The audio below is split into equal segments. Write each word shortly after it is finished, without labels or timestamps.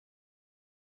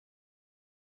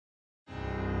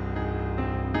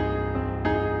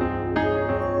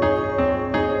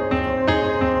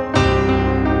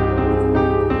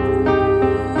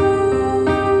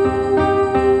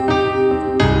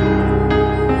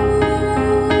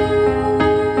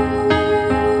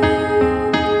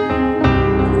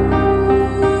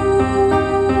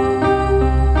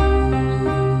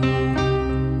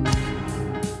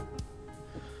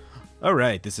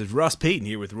this is Ross Payton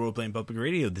here with Role Playing Public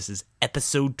Radio. This is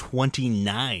episode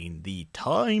 29, The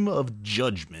Time of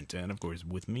Judgment. And of course,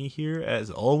 with me here, as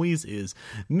always, is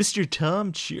Mr.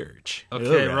 Tom Church.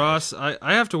 Okay, right. Ross, I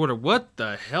have to wonder, what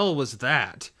the hell was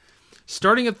that?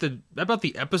 Starting at about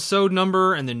the episode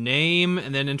number and the name,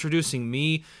 and then introducing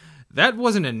me, that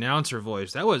wasn't an announcer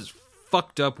voice. That was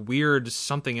fucked up, weird,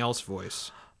 something else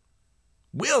voice.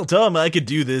 Well, Tom, I could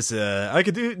do this. I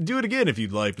could do it again if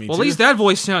you'd like me to. Well, at least that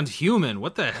voice sounds human.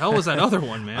 What the hell was that other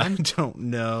one, man? I don't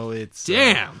know. It's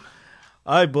damn.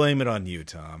 I blame it on you,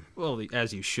 Tom. Well,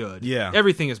 as you should. Yeah.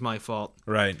 Everything is my fault.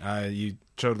 Right. You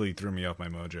totally threw me off my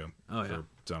mojo for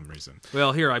some reason.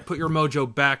 Well, here, I put your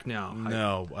mojo back now.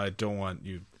 No, I don't want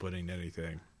you putting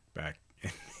anything back.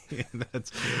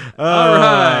 That's all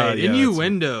right. Yeah,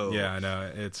 innuendo. Yeah, I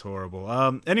know, it's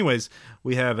horrible. Anyways,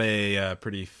 we have a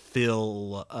pretty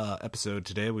full episode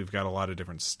today. We've got a lot of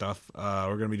different stuff. We're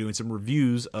going to be doing some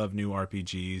reviews of new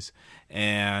RPGs,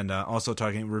 and also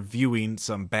judging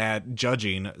some bad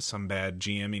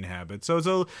GMing habits. So it's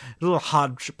a little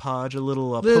hodgepodge, a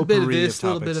little bit of potpourri this, a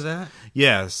little topics. bit of that.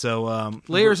 Yeah. So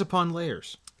layers upon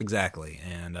layers. Exactly,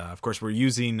 and of course we're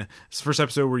using this first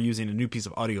episode. We're using a new piece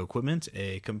of audio equipment,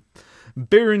 a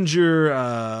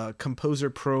Behringer Composer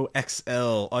Pro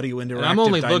XL audio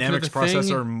interactive dynamics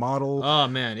processor model. Oh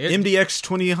man, MDX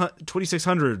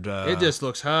 2600. It just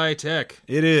looks high tech.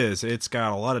 It is. It's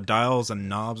got a lot of dials and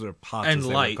knobs or pots and as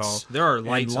they lights. There are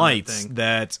lights. And lights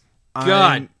that.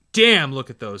 God damn!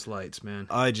 Look at those lights, man.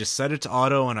 I just set it to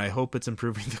auto, and I hope it's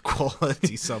improving the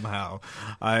quality somehow.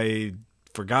 I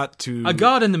forgot to... A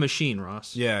god in the machine,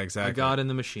 Ross. Yeah, exactly. A god in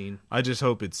the machine. I just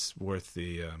hope it's worth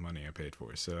the money I paid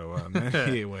for. So,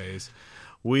 anyways,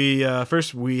 we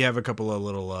have a couple of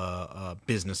little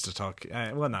business to talk.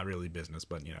 Well, not really business,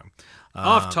 but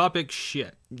off-topic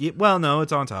shit. Yeah, well, no,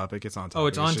 it's on topic. It's on topic. Oh,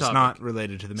 it's on just topic. Not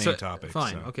related to the main topic.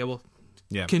 Fine. So. Okay. Well.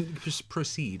 Yeah. Can just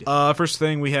proceed. First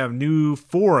thing, we have new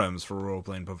forums for Role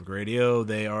Playing Public Radio.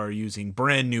 They are using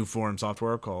brand new forum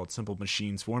software called Simple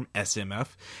Machines Forum,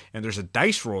 SMF, and there's a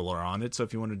dice roller on it. So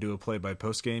if you want to do a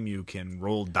play-by-post game, you can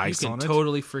roll dice on it. You can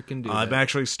totally freaking do that. I'm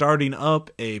actually starting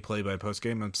up a play-by-post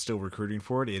game. I'm still recruiting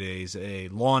for it. It is a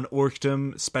Lawn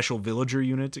Orkdom Special Villager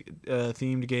Unit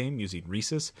themed game using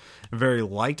Rhesus. A very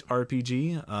light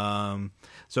RPG.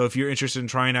 So if you're interested in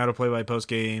trying out a play-by-post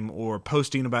game or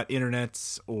posting about internets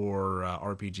or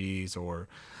RPGs or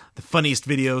the funniest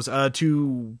videos,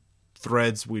 two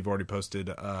threads we've already posted.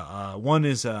 One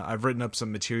is I've written up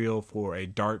some material for a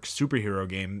dark superhero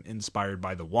game inspired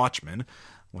by The Watchmen.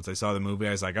 Once I saw the movie,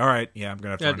 I was like, all right, I'm going to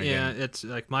have to run a game. Yeah, it's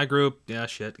like my group. Yeah,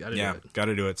 shit, got to do it. Got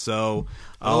to do it. So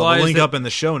I'll link up in the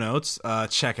show notes.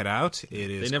 Check it out.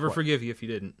 It is. They never forgive you if you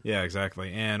didn't. Yeah,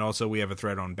 exactly. And also we have a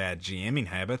thread on bad GMing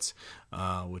habits,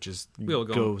 which is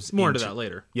goes more into that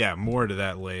later. Yeah, more into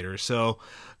that later. So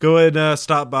go ahead,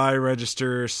 stop by,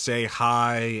 register, say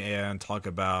hi, and talk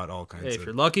about all kinds of... Hey, if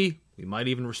you're lucky, we might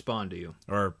even respond to you.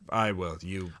 Or I will.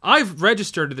 I've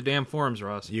registered to the damn forums,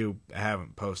 Ross. You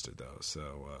haven't posted those,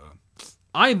 so...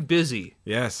 I'm busy.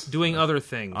 Yes. Doing other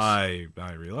things. I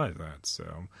realize that,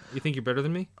 so... You think you're better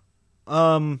than me?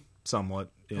 Somewhat,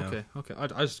 yeah. Okay. I'm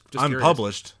curious.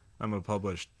 Published. I'm a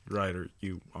published writer.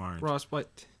 You aren't. Ross,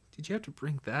 what? Did you have to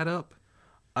bring that up?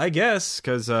 I guess,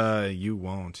 because you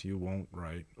won't. You won't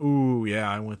write. Ooh, yeah,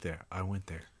 I went there.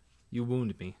 You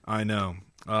wounded me. I know.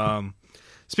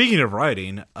 Speaking of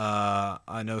writing,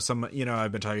 I know some.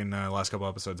 I've been talking the last couple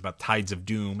episodes about Tides of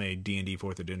Doom, a D&D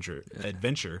fourth edition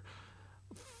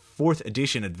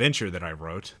adventure that I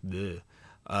wrote.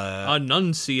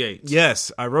 Enunciate.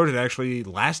 Yes, I wrote it actually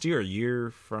last year, a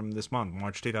year from this month,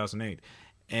 March 2008,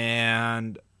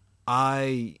 and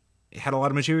I had a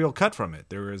lot of material cut from it.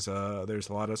 There's a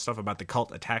lot of stuff about the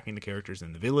cult attacking the characters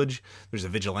in the village. There's a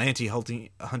vigilante hunting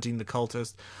the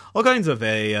cultist. All kinds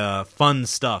of fun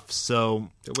stuff. So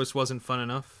it wasn't fun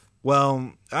enough.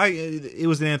 Well, it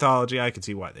was an anthology. I could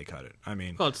see why they cut it. I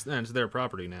mean, well, it's their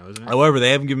property now, isn't it? However,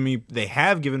 they have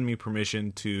given me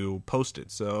permission to post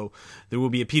it. So there will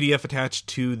be a PDF attached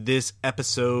to this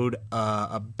episode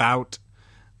about.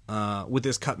 With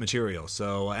this cut material,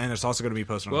 and it's also going to be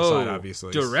posted on the site,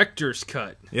 obviously. Director's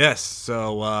cut. Yes,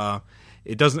 so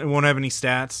it won't have any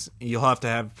stats. You'll have to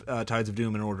have Tides of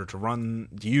Doom in order to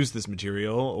use this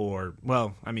material, or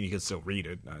you can still read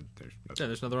it.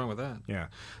 There's nothing wrong with that. Yeah,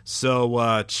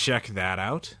 so check that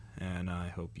out, and I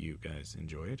hope you guys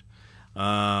enjoy it.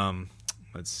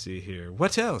 Let's see here.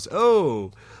 What else?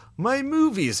 Oh, my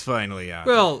movie is finally out.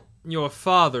 Well, your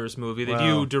father's movie that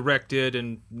you directed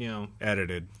and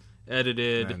edited.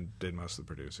 edited, and did most of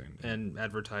the producing. and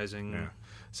advertising. Yeah.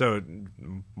 So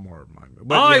more of mine.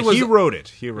 But he wrote it.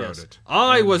 He wrote it.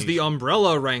 I was the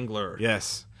Umbrella Wrangler.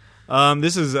 Yes.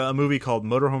 This is a movie called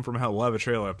Motorhome from Hell. We'll have a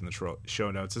trailer up in the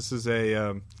show notes. This is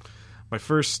my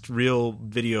first real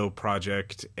video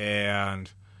project,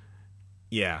 and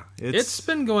yeah, it's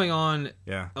been going on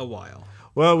a while.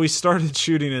 Well, we started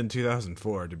shooting in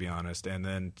 2004, to be honest, and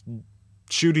then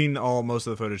shooting most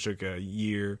of the footage took a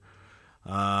year.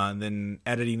 And then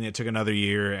editing it took another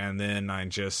year, and then I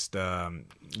just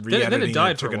re-editing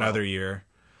it took another year.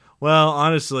 Well,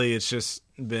 honestly, it's just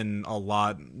been a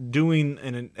lot. Doing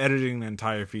and editing an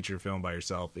entire feature film by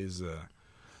yourself is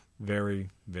very,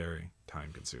 very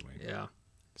time-consuming. Yeah.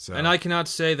 So, and I cannot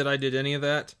say that I did any of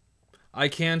that. I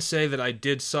can say that I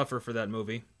did suffer for that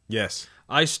movie. Yes.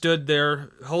 I stood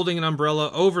there holding an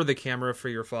umbrella over the camera for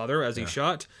your father as he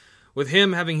shot, with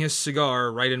him having his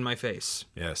cigar right in my face.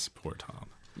 Yes, poor Tom.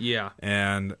 Yeah.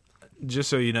 And just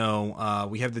so you know,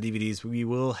 we have the DVDs. We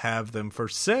will have them for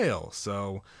sale.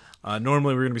 So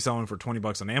normally we're going to be selling for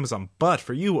 $20 on Amazon, but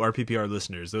for you RPPR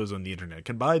listeners, those on the internet,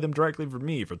 can buy them directly from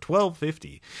me for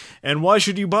 $12.50. And why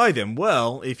should you buy them?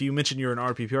 Well, if you mention you're an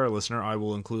RPPR listener, I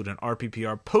will include an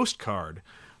RPPR postcard,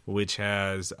 which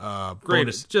has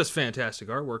great, just fantastic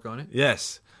artwork on it.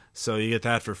 Yes. So you get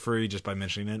that for free just by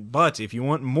mentioning it. But if you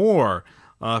want more,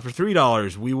 for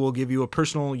 $3, we will give you a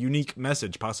personal, unique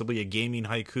message, possibly a gaming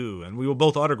haiku, and we will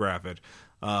both autograph it,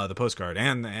 the postcard.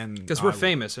 And because we're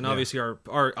famous, and obviously our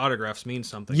autographs mean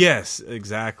something. Yes,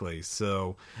 exactly.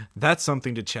 So that's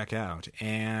something to check out.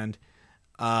 And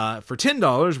for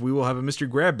 $10, we will have a mystery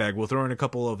grab bag. We'll throw in a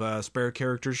couple of spare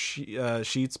character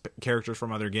sheets, characters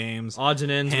from other games, odds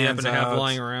and ends we happen to have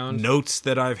lying around, notes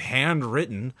that I've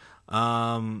handwritten.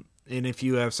 And if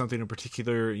you have something in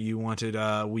particular you wanted,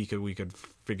 we could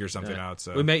figure something out.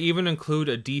 So we may even include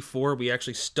a D4 we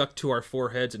actually stuck to our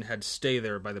foreheads and had to stay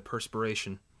there by the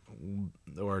perspiration.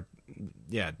 Or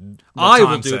I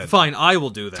will do it. Fine, I will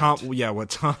do that. What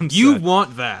Tom said. You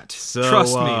want that? So,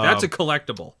 trust me, that's a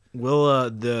collectible. We'll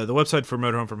the website for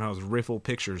Motorhome from Hell is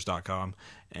rifflepictures.com,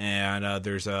 and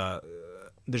there's a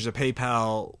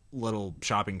PayPal little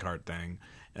shopping cart thing.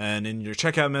 And in your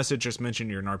checkout message, just mention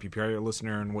you're an RPPR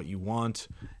listener and what you want,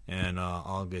 and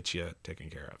I'll get you taken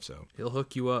care of. So he'll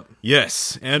hook you up.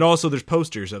 Yes, and also there's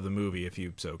posters of the movie if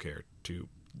you so care to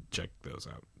check those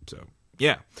out. So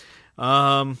yeah,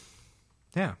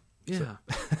 yeah. So.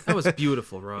 That was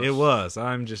beautiful, Ross. It was.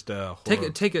 I'm just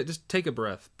take a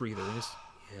breath, breather.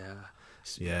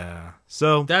 Yeah.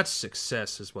 So that's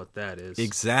success, is what that is.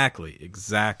 Exactly.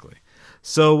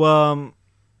 So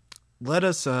let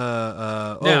us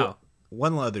now,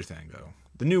 one other thing though.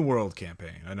 The New World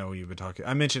campaign. I know you've been talking.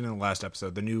 I mentioned in the last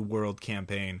episode the New World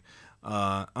campaign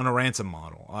on a ransom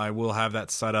model. I will have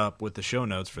that set up with the show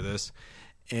notes for this,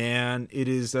 and it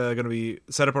is going to be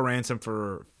set up a ransom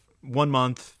for 1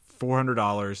 month,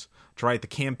 $400 to write the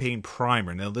campaign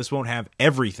primer. Now this won't have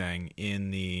everything in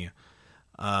the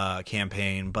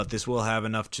campaign, but this will have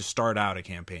enough to start out a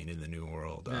campaign in the New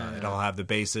World. It'll have the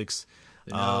basics.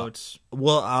 Notes.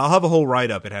 Well, I'll have a whole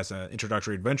write-up. It has an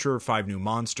introductory adventure, 5 new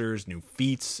monsters, new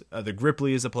feats. The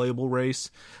Gripply is a playable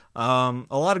race. A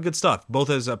lot of good stuff, both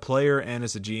as a player and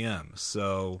as a GM.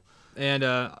 So, and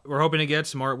we're hoping to get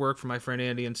some artwork from my friend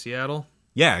Andy in Seattle.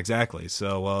 Yeah, exactly.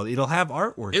 So it'll have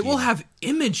artwork. It will have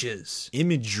imagery.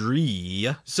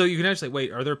 So you can actually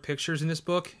wait. Are there pictures in this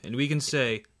book? And we can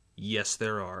say yes,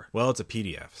 there are. Well, it's a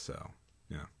PDF, so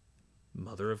yeah.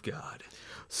 Mother of God.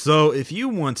 So if you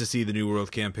want to see the New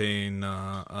World campaign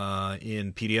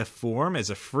in PDF form as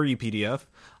a free PDF,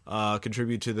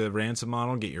 contribute to the ransom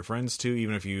model, get your friends to,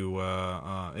 even if you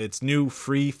it's new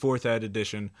free 4th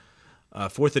edition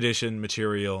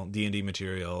material, D&D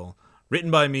material,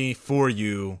 written by me for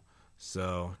you.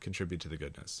 So contribute to the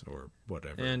goodness or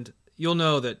whatever. And you'll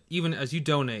know that even as you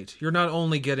donate, you're not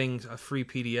only getting a free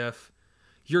PDF,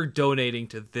 you're donating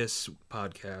to this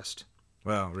podcast.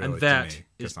 Well, really, and that to me,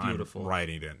 is beautiful. I'm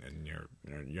writing it, and you're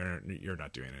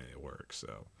not doing any work,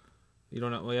 so you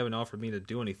haven't offered me to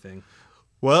do anything.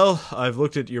 Well, I've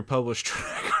looked at your published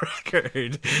track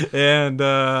record, and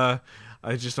I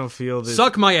just don't feel that.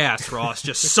 Suck my ass, Ross.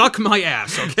 Just suck my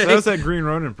ass, okay? So how's that Green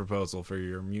Ronin proposal for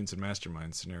your Mutants and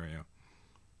Masterminds scenario?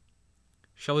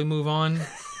 Shall we move on?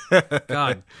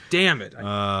 God damn it!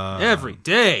 Every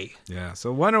day. Yeah.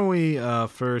 So why don't we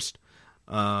first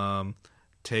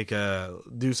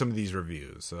do some of these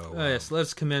reviews. So yes, let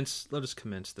us commence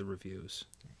the reviews.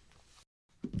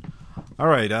 All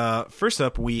right, first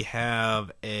up we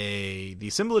have the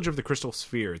Assemblage of the Crystal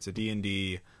Sphere. It's a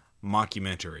D&D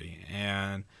mockumentary,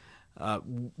 and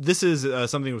this is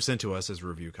something that was sent to us as a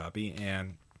review copy,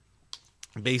 and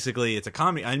basically it's a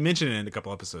comedy. I mentioned it a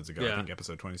couple episodes ago. Yeah. I think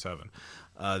episode 27.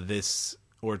 This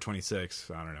or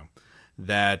 26. I don't know.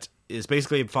 That is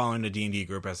basically following a D&D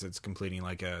group as it's completing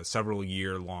like a several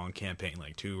year long campaign,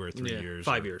 like 2 or 3 years.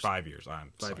 5 years. 5 years.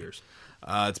 I'm 5 sorry. years.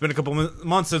 It's been a couple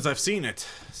months since I've seen it,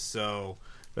 so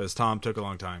because Tom took a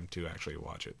long time to actually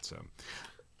watch it. So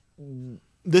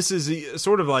this is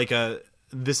sort of like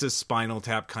this is Spinal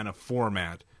Tap kind of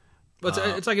format. But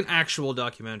it's like an actual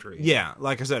documentary. Yeah,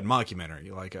 like I said,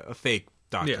 mockumentary, like a fake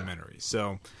documentary. Yeah.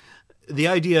 So the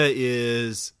idea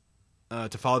is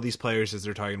to follow these players as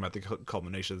they're talking about the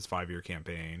culmination of this 5-year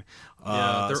campaign.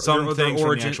 Some things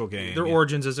from the actual game. Their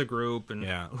origins as a group. And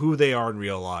who they are in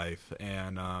real life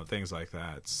and things like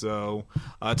that. So,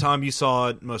 Tom, you saw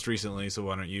it most recently, so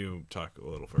why don't you talk a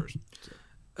little first?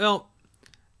 Well,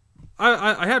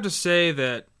 I have to say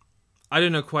that I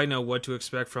didn't quite know what to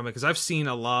expect from it, because I've seen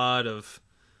a lot of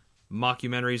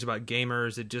mockumentaries about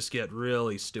gamers that just get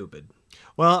really stupid.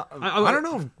 Well, I don't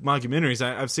know if mockumentaries.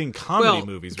 I've seen comedy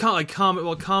movies.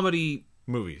 Comedy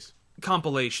movies.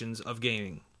 Compilations of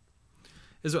gaming.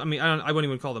 I wouldn't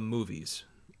even call them movies.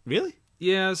 Really?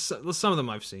 Yeah, some of them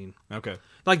I've seen. Okay.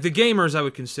 Like The Gamers I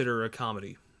would consider a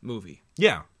comedy movie.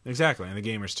 Yeah, exactly. And The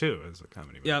Gamers, too, is a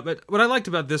comedy movie. Yeah, but what I liked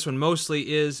about this one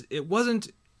mostly is it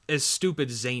wasn't as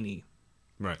stupid zany.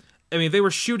 Right. I mean, they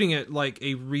were shooting it like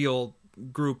a real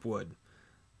group would.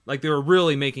 Like they were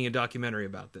really making a documentary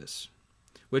about this.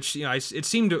 Which,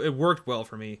 it worked well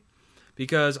for me,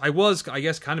 because I was, I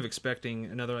guess, kind of expecting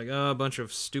another a bunch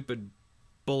of stupid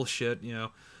bullshit,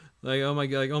 like oh my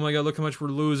god, look how much we're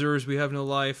losers, we have no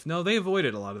life. No, they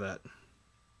avoided a lot of that.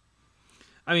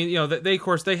 I mean, they of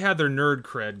course they had their nerd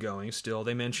cred going still.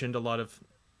 They mentioned a lot of,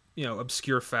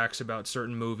 obscure facts about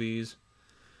certain movies.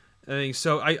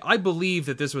 So I believe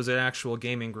that this was an actual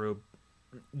gaming group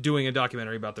doing a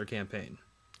documentary about their campaign.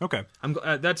 Okay,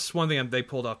 that's one thing they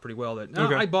pulled off pretty well.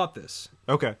 Okay. I bought this.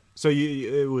 Okay, so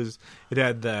it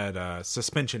had that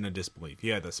suspension of disbelief.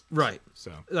 You had this right.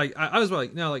 So I was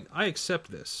like, no, I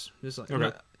accept this. It's like,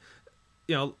 okay.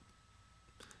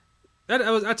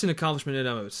 That's an accomplishment in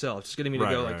and of itself. Just getting me to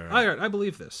go all right, I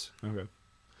believe this. Okay.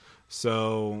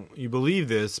 So you believe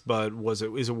this, but was it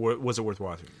worth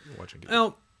watching?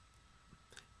 Well,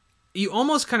 you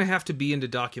almost kind of have to be into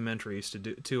documentaries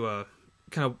to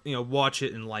kind of watch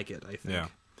it and like it, I think.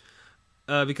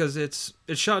 Yeah. Because it's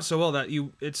shot so well that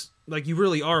it's like you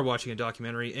really are watching a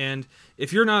documentary, and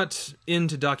if you're not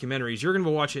into documentaries, you're going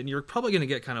to watch it and you're probably going to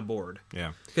get kind of bored.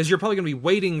 Yeah. Because you're probably going to be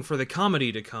waiting for the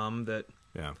comedy to come that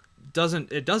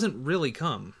doesn't really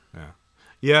come. Yeah.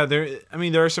 Yeah,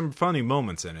 there are some funny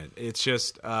moments in it. It's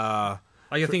just I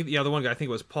think the one guy, I think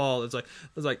it was Paul, it's like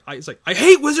I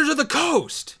hate Wizards of the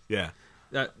Coast. Yeah.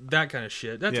 That kind of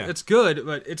shit. It's good,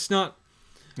 but it's not.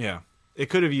 Yeah, it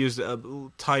could have used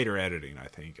tighter editing, I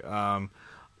think. I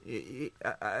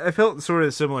felt sort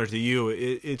of similar to you.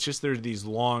 It's just there's these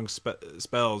long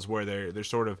spells where they're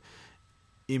sort of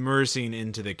immersing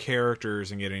into the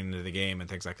characters and getting into the game and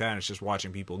things like that. And it's just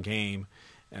watching people game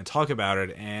and talk about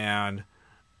it, and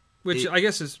I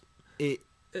guess is it's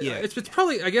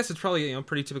probably a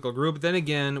pretty typical group. But then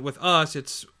again, with us,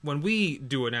 it's when we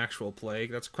do an actual play.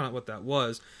 That's kind of what that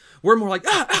was. We're more like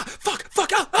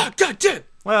fuck god damn.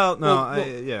 Well,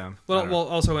 no,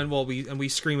 we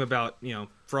scream about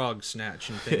frog snatch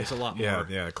and things a lot more.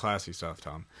 Yeah, classy stuff,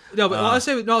 Tom. No, but I'll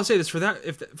say this for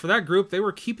that group, they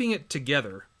were keeping it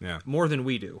together. More than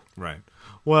we do. Right.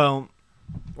 Well,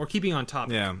 or keeping on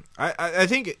top. Yeah, I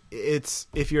think it's,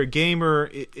 if you're a gamer,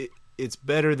 it's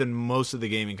better than most of the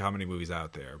gaming comedy movies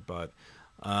out there, but.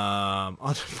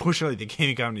 Unfortunately, the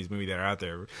gaming comedies movie that are out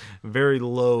there, very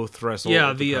low threshold.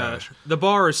 Yeah, the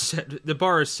bar is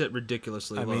set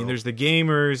ridiculously low. I mean, there's the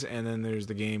Gamers, and then there's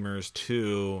the Gamers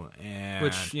 2, and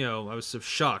which I was so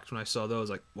shocked when I saw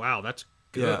those. Like, wow, that's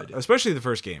good. Yeah, especially the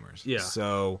first Gamers. Yeah.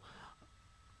 So,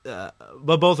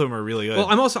 but both of them are really good.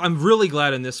 Well, I'm really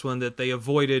glad in this one that they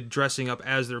avoided dressing up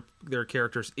as their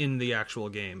characters in the actual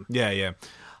game. Yeah.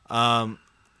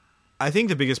 I think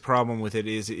the biggest problem with it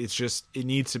is it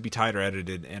needs to be tighter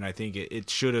edited, and I think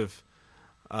it should have,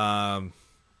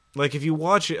 like if you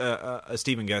watch a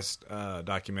Stephen Guest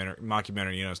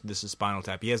mockumentary, this is Spinal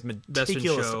Tap. He has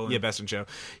meticulous, Best in Show.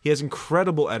 He has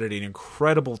incredible editing,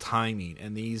 incredible timing,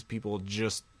 and these people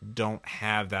just don't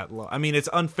have that. I mean, it's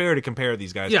unfair to compare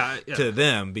these guys to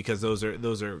them, because those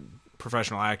are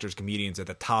professional actors, comedians at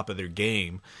the top of their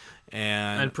game,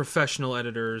 and professional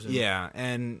editors.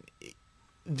 And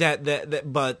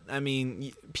but I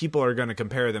mean, people are going to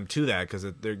compare them to that because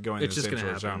they're going. It's the just going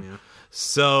to happen. Yeah.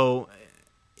 So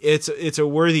it's a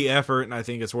worthy effort, and I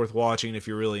think it's worth watching if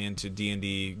you're really into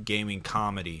D&D gaming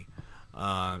comedy.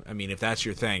 I mean, if that's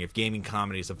your thing, if gaming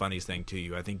comedy is the funniest thing to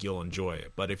you, I think you'll enjoy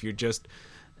it. But if you're just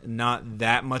not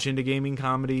that much into gaming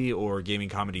comedy or gaming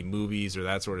comedy movies or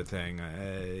that sort of thing,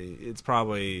 it's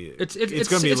probably it's going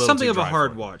to be a little something too of a dry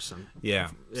hard for you. watch.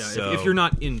 Yeah, So, if you're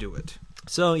not into it.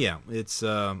 So yeah, it's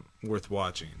worth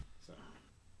watching.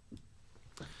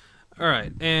 All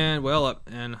right, and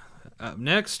up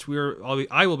next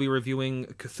I will be reviewing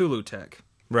Cthulhu Tech.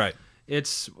 Right.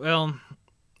 It's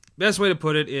best way to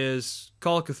put it is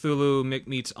Call of Cthulhu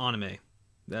meets anime.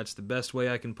 That's the best way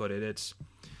I can put it. It's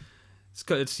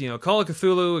Call of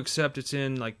Cthulhu, except it's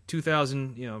in like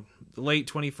 2000, the late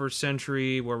 21st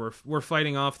century, where we're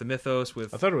fighting off the mythos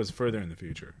with. I thought it was further in the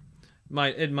future.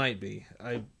 It might be.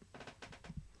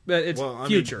 But it's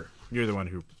future. Mean, you're the one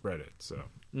who read it, so.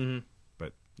 Mm-hmm.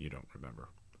 But you don't remember.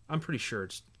 I'm pretty sure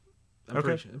it's. I'm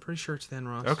pretty sure it's then,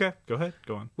 Ross. Okay, go ahead.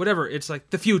 Go on. Whatever. It's like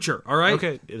the future. All right.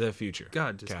 Okay, the future.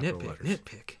 God, just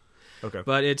nitpick. Okay.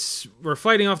 But we're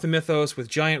fighting off the mythos with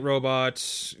giant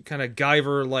robots, kind of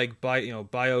Guyver-like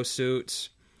biosuits,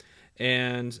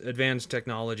 and advanced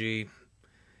technology.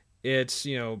 It's,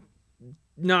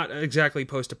 not exactly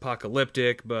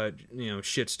post-apocalyptic, but,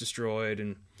 shit's destroyed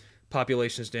and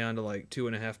population's down to like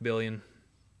 2.5 billion.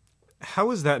 How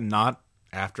is that not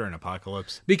after an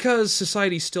apocalypse? Because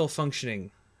society's still functioning.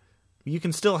 You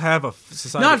can still have a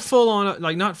society. Not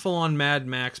full on Mad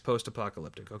Max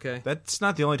post-apocalyptic, okay? That's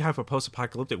not the only type of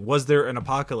post-apocalyptic. Was there an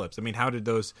apocalypse? I mean, how did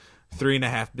those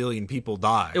 3.5 billion people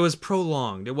die? It was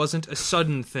prolonged. It wasn't a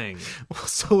sudden thing. Well,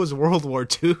 so was World War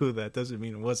II. That doesn't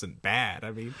mean it wasn't bad.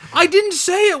 I mean, I didn't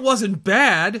say it wasn't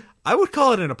bad. I would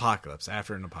call it an apocalypse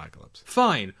after an apocalypse.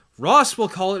 Fine. Ross will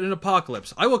call it an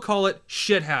apocalypse. I will call it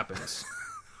shit happens.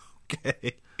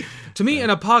 Okay. To me,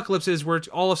 an apocalypse is where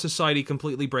all of society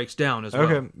completely breaks down as well.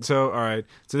 Okay, so, all right.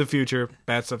 To the future,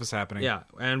 bad stuff is happening. Yeah,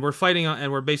 and we're fighting,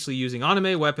 and we're basically using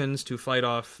anime weapons to fight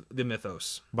off the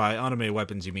mythos. By anime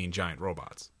weapons, you mean giant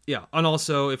robots. Yeah, and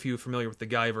also, if you're familiar with the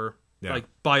Guyver, like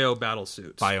bio-battle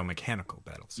suits. Biomechanical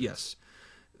battle suits. Yes.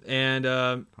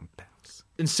 And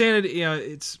insanity,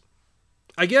 it's...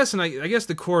 I guess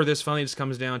the core of this finally just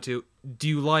comes down to, do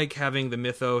you like having the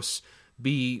mythos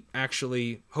be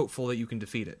actually hopeful that you can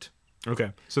defeat it?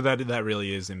 Okay, so that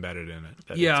really is embedded in it.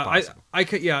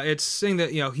 It's saying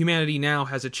that humanity now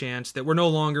has a chance, that we're no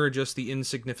longer just the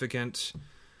insignificant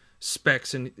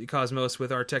specks in the cosmos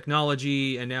with our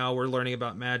technology, and now we're learning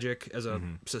about magic as a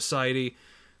society.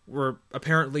 We're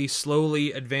apparently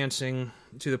slowly advancing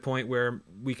to the point where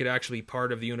we could actually be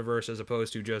part of the universe as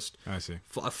opposed to just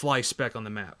a fly speck on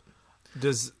the map.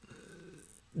 Is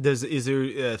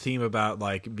there a theme about,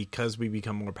 like, because we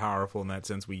become more powerful in that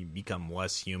sense, we become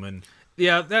less human?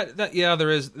 Yeah, there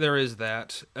is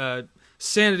that.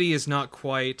 Sanity is not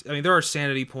quite. I mean, there are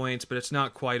sanity points, but it's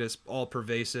not quite as all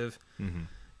pervasive. Mm-hmm.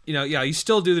 You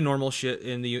still do the normal shit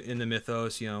in the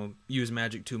mythos. Use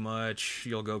magic too much,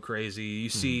 you'll go crazy. You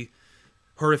see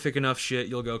horrific enough shit,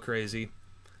 you'll go crazy.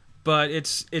 But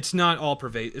it's not all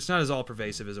It's not as all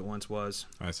pervasive as it once was.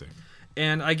 I see.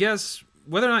 And I guess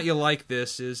whether or not you like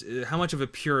this is how much of a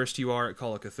purist you are at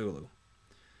Call of Cthulhu.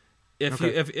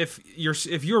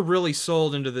 If you're really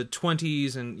sold into the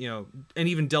 20s and and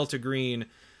even Delta Green,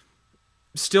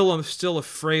 still a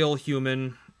frail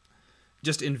human,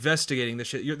 just investigating the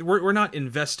shit. We're not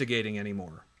investigating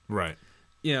anymore. Right.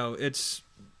 It's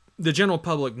the general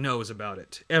public knows about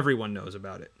it. Everyone knows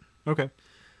about it. Okay.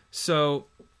 So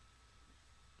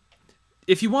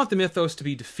if you want the mythos to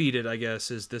be defeated, I guess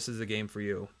this is the game for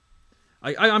you.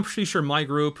 I'm pretty sure my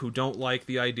group, who don't like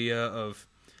the idea of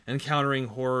encountering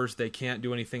horrors they can't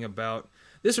do anything about,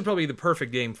 this would probably be the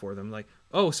perfect game for them. Like,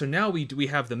 oh, so now we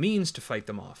have the means to fight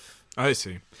them off. I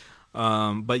see.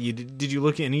 But did you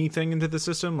look anything into the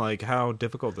system? Like, how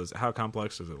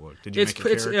complex does it look? Did you make a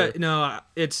character?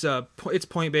 It's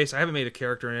point based. I haven't made a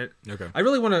character in it. Okay. I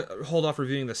really want to hold off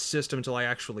reviewing the system until I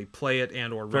actually play it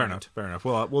and or run it. Fair enough.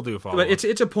 Well, we'll do a follow. But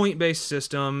it's a point based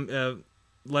system.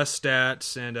 Less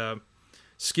stats and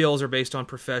skills are based on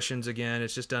professions. Again,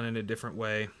 it's just done in a different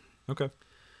way. Okay.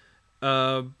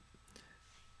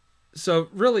 So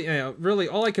really,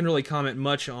 all I can really comment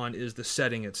much on is the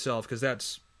setting itself, because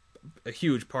that's a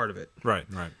huge part of it. Right.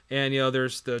 And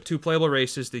there's the two playable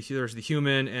races. There's the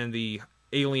human and the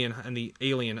alien, the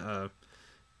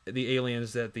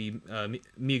aliens that the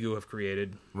Migu have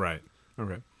created. Right.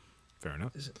 Okay. Fair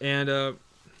enough. And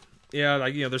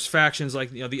there's factions like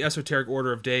the Esoteric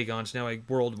Order of Dagon's now a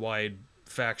worldwide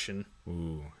faction.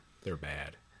 Ooh, they're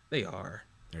bad. They are.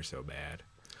 They're so bad.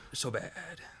 So bad.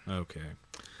 Okay.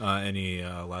 Any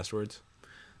last words?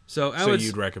 So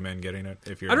you'd recommend getting it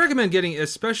if you're... I'd recommend getting,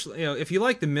 especially if you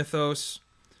like the mythos,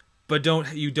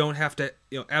 but you don't have to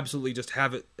absolutely just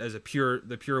have it as the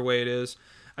pure way it is.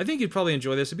 I think you'd probably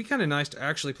enjoy this. It'd be kind of nice to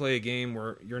actually play a game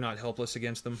where you're not helpless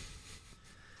against them,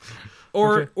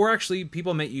 or actually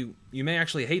people you may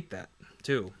actually hate that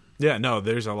too. Yeah, no,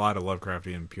 there's a lot of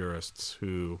Lovecraftian purists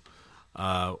who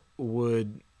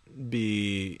would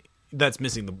be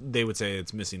they would say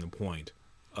it's missing the point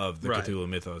of the Cthulhu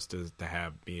mythos to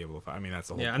be able to fight. I mean, that's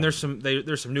the whole point. And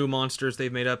there's some new monsters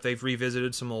they've made up. They've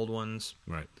revisited some old ones.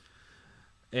 Right.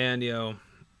 And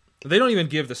they don't even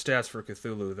give the stats for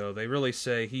Cthulhu though. They really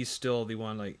say he's still the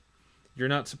one, like, you're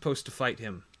not supposed to fight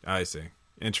him. I see.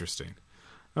 Interesting.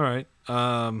 All right.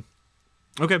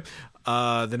 Okay.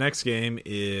 The next game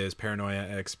is Paranoia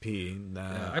XP.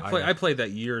 I played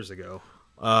that years ago.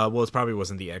 Well, it probably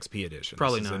wasn't the XP edition.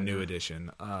 Probably this not. Is a new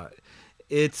edition.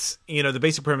 It's the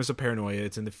basic premise of Paranoia.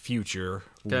 It's in the future.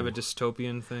 Kind of a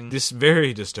dystopian thing. This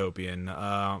very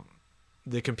dystopian.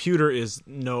 The computer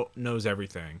knows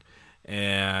everything,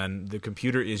 and the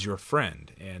computer is your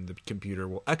friend, and the computer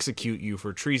will execute you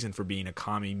for treason for being a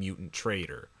commie mutant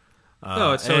traitor.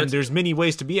 There's many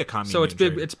ways to be a commie. So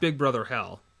mutant it's Big Brother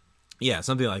Hell. Yeah,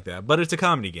 something like that. But it's a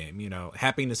comedy game.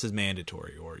 Happiness is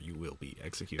mandatory, or you will be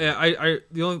executed. Yeah,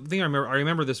 the only thing I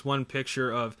remember this one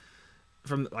picture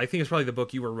from I think it's probably the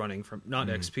book you were running from, not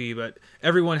XP, but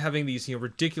everyone having these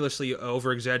ridiculously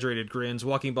over exaggerated grins,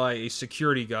 walking by a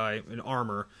security guy in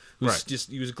armor who's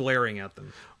he was glaring at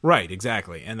them. Right,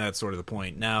 exactly, and that's sort of the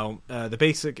point. Now, the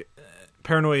basic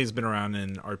Paranoia has been around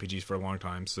in RPGs for a long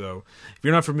time, so if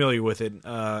you're not familiar with it,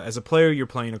 as a player, you're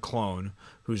playing a clone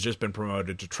who's just been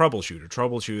promoted to troubleshooter.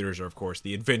 Troubleshooters are, of course,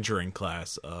 the adventuring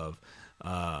class of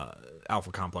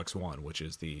Alpha Complex 1, which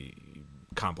is the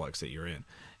complex that you're in.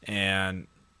 And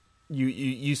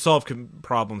you solve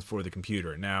problems for the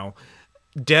computer. Now,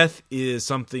 death is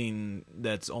something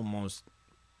that's almost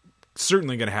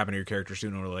certainly going to happen to your character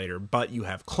sooner or later, but you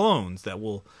have clones that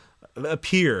will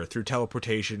appear through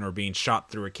teleportation or being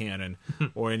shot through a cannon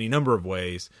or any number of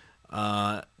ways,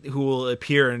 who will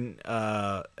appear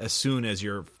as soon as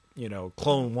your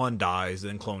clone 1 dies,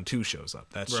 then clone 2 shows up.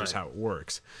 That's just how it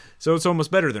works. So it's almost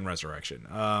better than resurrection.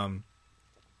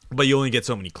 But you only get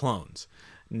so many clones.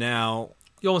 Now,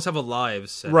 you almost have a live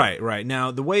set. Right.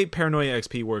 Now, the way Paranoia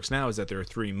XP works now is that there are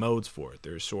 3 modes for it.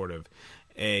 There's sort of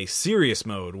a serious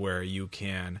mode where you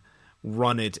can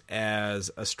run it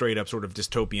as a straight-up sort of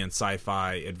dystopian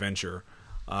sci-fi adventure.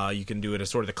 You can do it as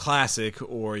sort of the classic,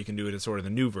 or you can do it as sort of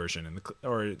the new version,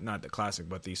 or not the classic,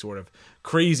 but the sort of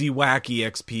crazy, wacky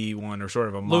XP one, or sort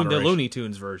of a moderate. The Looney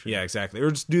Tunes version. Yeah, exactly.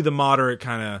 Or just do the moderate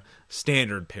kind of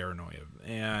standard Paranoia.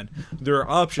 And there are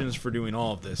options for doing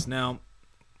all of this. Now,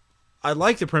 I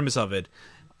like the premise of it.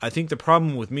 I think the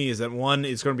problem with me is that, one,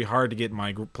 it's going to be hard to get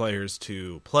my group players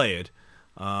to play it,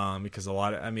 because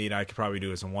I could probably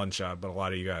do this in one shot, but a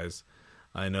lot of you guys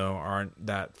I know aren't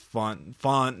that fun.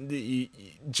 It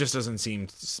just doesn't seem.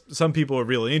 Some people are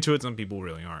really into it. Some people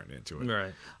really aren't into it.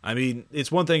 Right. I mean,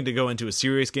 it's one thing to go into a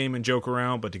serious game and joke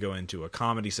around, but to go into a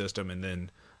comedy system and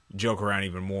then joke around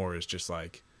even more is just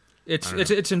like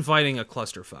it's inviting a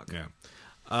clusterfuck. Yeah.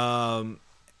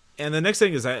 And the next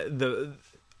thing is that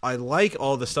I like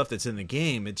all the stuff that's in the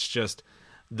game. It's just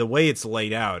the way it's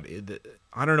laid out.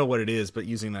 I don't know what it is, but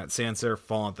using that sans serif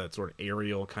font, that sort of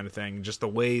Arial kind of thing, just the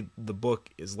way the book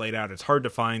is laid out, it's hard to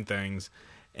find things,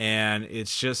 and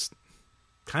it's just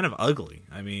kind of ugly.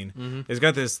 I mean, It's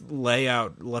got this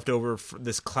layout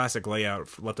this classic layout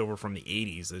left over from the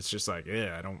 80s. It's just like,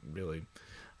 I don't really.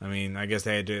 I mean, I guess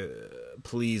they had to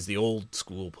please the old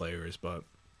school players, but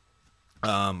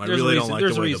I really don't like the way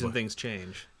there's a reason things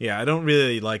change. Yeah, I don't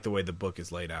really like the way the book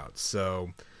is laid out.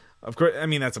 So, of course, I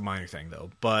mean, that's a minor thing, though.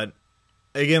 But,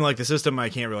 again, like the system, I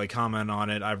can't really comment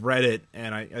on it. I've read it,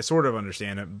 and I sort of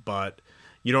understand it, but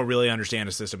you don't really understand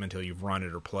a system until you've run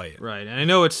it or play it. Right, and I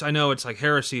know it's like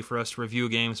heresy for us to review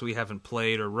games we haven't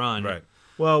played or run. Right.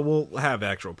 Well, we'll have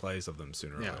actual plays of them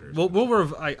sooner or later.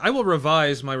 I will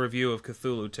revise my review of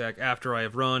Cthulhu Tech after I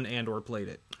have run and or played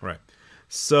it. Right.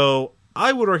 So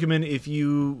I would recommend, if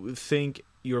you think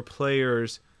your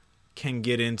players can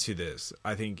get into this,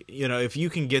 I think, if you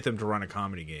can get them to run a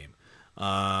comedy game,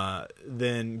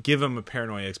 then give them a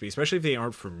Paranoia XP, especially if they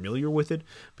aren't familiar with it,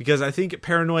 because I think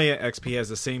Paranoia XP has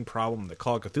the same problem that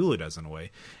Call of Cthulhu does in a way,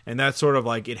 and that's sort of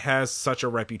like it has such a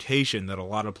reputation that a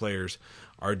lot of players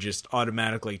are just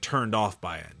automatically turned off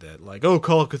by it. That like, oh,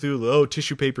 Call of Cthulhu, oh,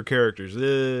 tissue paper characters,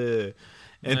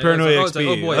 and Paranoia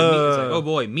XP, oh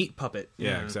boy, meat puppet.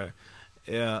 Yeah, exactly.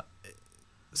 Yeah.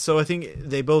 So I think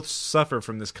they both suffer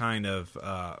from this kind of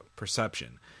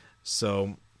perception.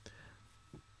 So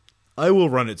I will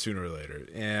run it sooner or later,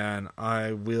 and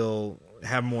I will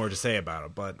have more to say about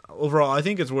it. But overall, I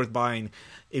think it's worth buying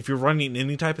if you're running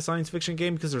any type of science fiction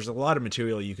game, because there's a lot of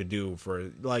material you could do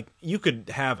for, like, you could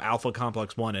have Alpha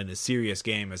Complex 1 in a serious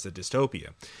game as a dystopia.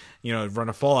 You know, run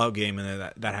a Fallout game, and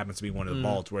then that happens to be one of the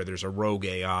vaults where there's a rogue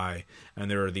AI,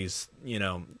 and there are these, you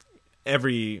know,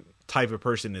 every type of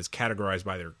person is categorized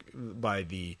by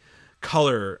the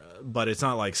color, but it's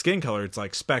not like skin color, it's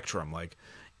like spectrum. Like,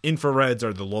 infrareds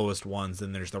are the lowest ones,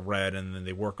 then there's the red, and then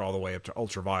they work all the way up to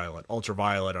ultraviolet.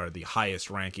 Ultraviolet are the highest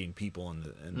ranking people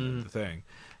in the thing.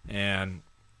 And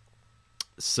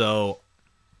so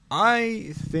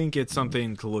I think it's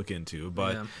something to look into,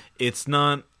 but it's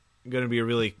not going to be a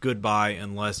really good buy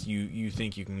unless you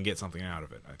think you can get something out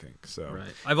of it, I think. So right.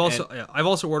 I've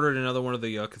also ordered another one of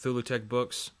the Cthulhu Tech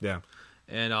books. Yeah.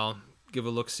 And I'll give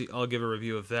a look. I'll give a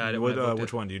review of that.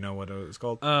 Which one? Do you know what it's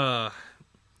called?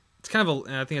 It's kind of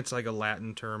I think it's like a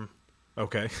Latin term.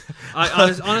 Okay.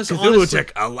 Honestly,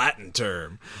 Tech, a Latin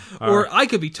term. Or I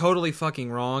could be totally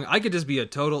fucking wrong. I could just be a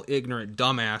total ignorant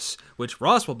dumbass, which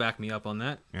Ross will back me up on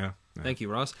that. Yeah. Thank you,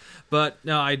 Ross. But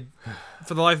no,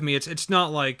 for the life of me, it's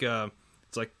not like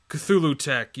it's like Cthulhu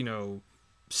Tech, you know,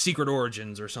 Secret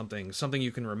Origins or something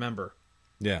you can remember.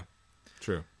 Yeah.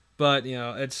 True. But you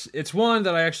know, it's one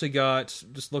that I actually got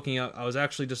just looking up. I was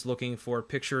actually just looking for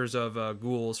pictures of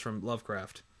ghouls from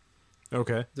Lovecraft.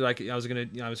 Okay. That I was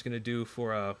gonna do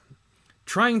for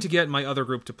trying to get my other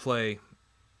group to play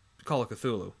Call of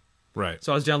Cthulhu. Right.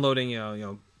 So I was downloading you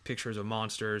know pictures of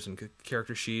monsters and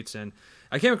character sheets, and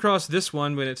I came across this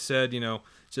one when it said it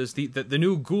says the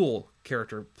new ghoul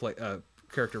character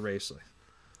race.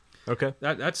 Okay.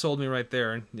 That sold me right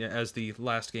there, and as the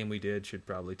last game we did should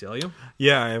probably tell you.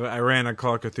 Yeah, I ran a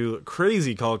Call of Cthulhu,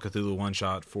 crazy Call of Cthulhu one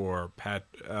shot for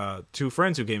two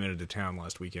friends who came into town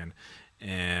last weekend,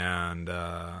 and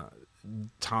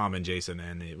Tom and Jason,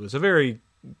 and it was a very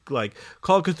like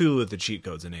Call of Cthulhu with the cheat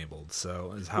codes enabled.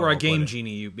 So is how or a game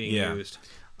genie being used.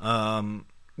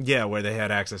 Yeah, where they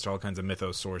had access to all kinds of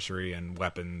mythos, sorcery, and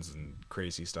weapons and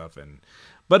crazy stuff.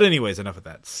 But anyways, enough of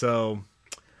that. So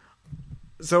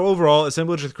overall,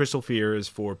 Assemblage with Crystal Fear is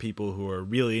for people who are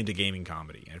really into gaming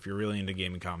comedy. And if you're really into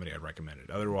gaming comedy, I'd recommend it.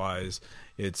 Otherwise,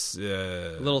 it's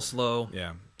a little slow.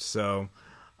 Yeah. So,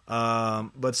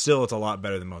 but still, it's a lot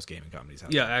better than most gaming comedies.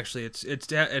 Yeah, actually,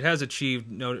 it has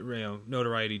achieved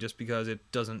notoriety just because it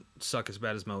doesn't suck as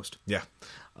bad as most. Yeah.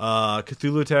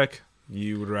 Cthulhu Tech,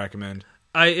 you would recommend?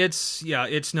 It's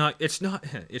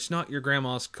not your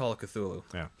grandma's Call of Cthulhu.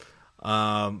 Yeah.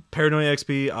 Paranoia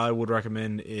XP, I would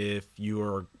recommend if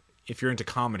you're into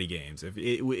comedy games.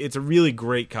 It's a really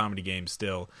great comedy game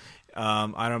still.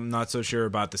 I'm not so sure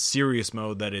about the serious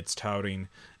mode that it's touting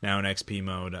now in XP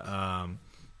mode.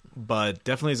 But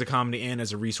definitely as a comedy and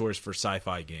as a resource for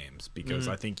sci-fi games, because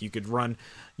I think you could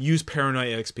use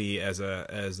Paranoia XP as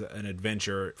an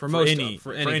adventure for any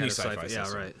sci-fi system.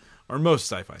 Yeah, right. Or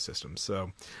most sci-fi systems.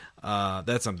 So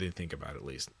that's something to think about at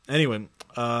least. Anyway,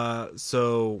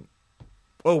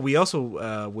 we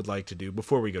also would like to do,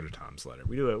 before we go to Tom's letter,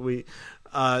 we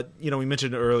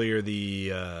mentioned earlier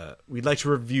we'd like to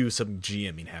review some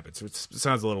GMing habits. It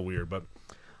sounds a little weird, but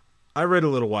I read a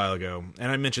little while ago,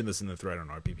 and I mentioned this in the thread on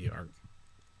RPPR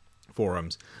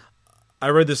forums. I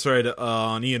read this thread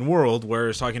on Ian World where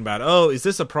it's talking about, is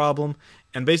this a problem?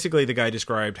 And basically the guy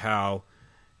described how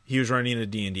he was running a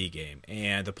D&D game,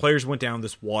 and the players went down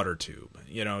this water tube,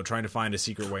 trying to find a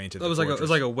secret way into the fortress. It was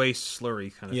like a waste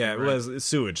slurry kind of thing. Yeah, it was a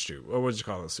sewage tube. Or what did you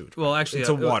call it? Sewage. Well, actually, it's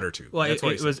a water tube. Well, it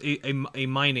was a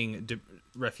mining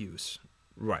refuse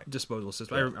disposal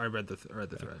system. Yeah. I read the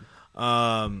thread.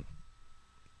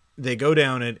 They go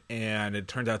down it, and it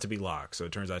turns out to be locked, so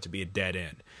it turns out to be a dead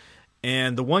end.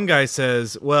 And the one guy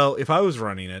says, well, if I was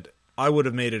running it, I would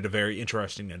have made it a very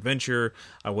interesting adventure.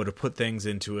 I would have put things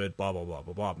into it, blah, blah, blah,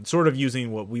 blah, blah. Sort of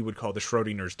using what we would call the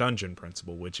Schrodinger's dungeon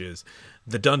principle, which is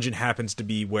the dungeon happens to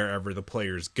be wherever the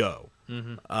players go.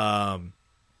 Mm-hmm.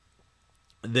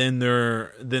 Then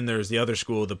there's the other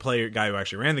school. The guy who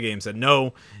actually ran the game said,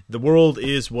 no, the world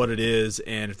is what it is,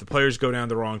 and if the players go down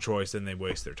the wrong choice, then they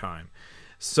waste their time.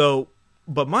 So,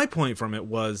 but my point from it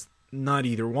was not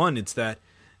either one. It's that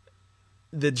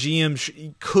the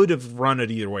GM could have run it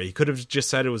either way. He could have just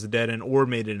said it was a dead end or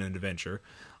made it an adventure.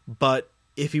 But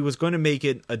if he was going to make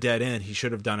it a dead end, he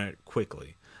should have done it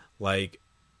quickly. Like,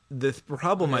 the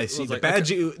problem I see,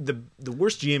 the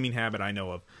worst GMing habit I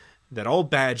know of, that all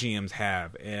bad GMs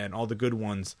have, and all the good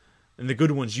ones, and the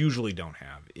good ones usually don't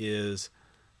have, is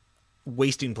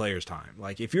wasting players' time.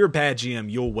 Like, if you're a bad GM,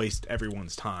 you'll waste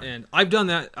everyone's time. And I've done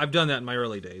that in my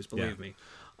early days, believe me.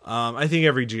 I think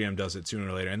every GM does it sooner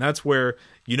or later, and that's where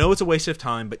it's a waste of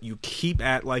time, but you keep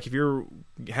at like if you're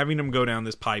having them go down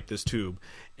this pipe, this tube,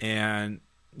 and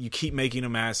you keep making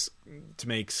them ask to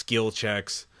make skill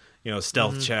checks,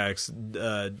 stealth checks,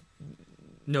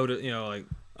 like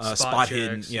spot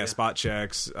hidden, spot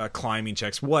checks, climbing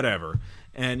checks, whatever,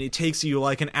 and it takes you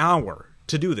like an hour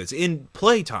to do this in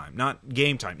playtime, not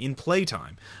game time, in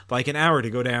playtime, like an hour to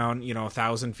go down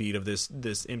 1,000 feet of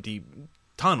this empty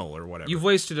tunnel or whatever. You've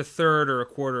wasted a third or a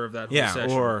quarter of that whole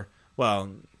session. Or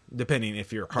depending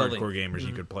if you're hardcore gamers,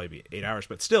 you could play 8 hours,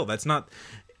 but still, that's not.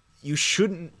 You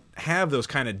shouldn't have those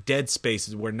kind of dead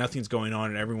spaces where nothing's going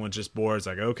on and everyone's just bored. It's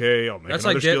like, okay, I'll make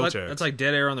another skill check. That's like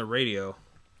dead air on the radio.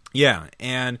 Yeah,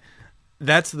 and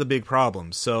that's the big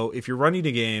problem. So if you're running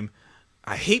a game,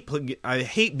 I hate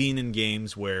being in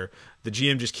games where the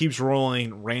GM just keeps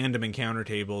rolling random encounter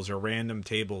tables or random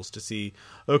tables to see,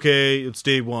 okay, it's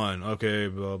day 1, okay,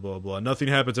 blah, blah, blah. Nothing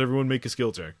happens, everyone make a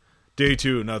skill check. Day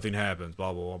 2, nothing happens,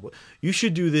 blah, blah, blah, blah. You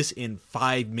should do this in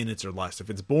 5 minutes or less. If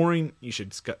it's boring, you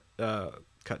should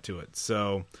cut to it.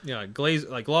 So yeah,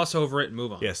 gloss over it and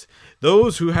move on. Yes.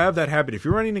 Those who have that habit, if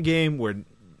you're running a game where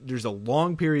there's a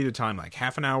long period of time, like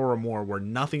half an hour or more, where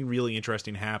nothing really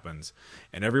interesting happens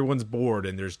and everyone's bored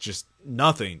and there's just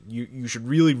nothing, you should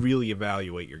really, really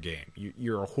evaluate your game.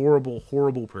 You're a horrible,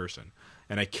 horrible person.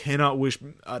 And I cannot wish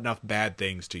enough bad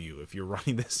things to you if you're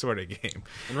running this sort of game.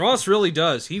 And Ross really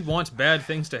does. He wants bad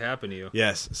things to happen to you.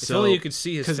 Yes. If only you could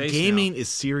see his face now. Because gaming is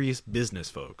serious business,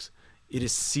 folks. It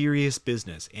is serious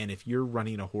business. And if you're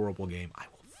running a horrible game, I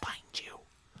will find you.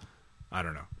 I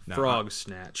don't know. No, Frog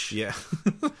snatch. Yeah.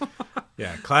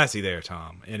 Yeah, classy there,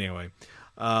 Tom. Anyway.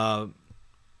 So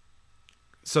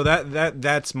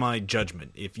that's my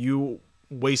judgment. If you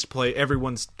waste play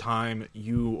everyone's time,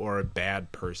 you are a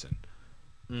bad person.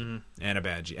 Mm-hmm.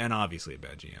 And obviously a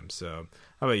bad GM. So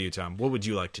how about you, Tom? What would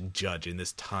you like to judge in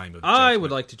this time of I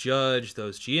would like to judge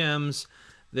those GMs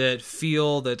that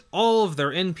feel that all of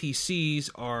their NPCs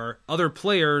are other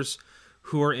players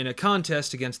who are in a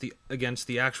contest against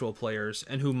the actual players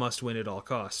and who must win at all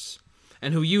costs,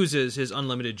 and who uses his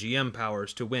unlimited GM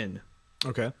powers to win.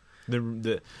 Okay.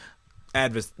 The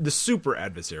super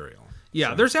adversarial. Yeah,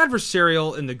 so. There's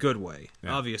adversarial in the good way,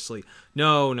 obviously.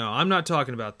 No, I'm not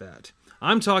talking about that.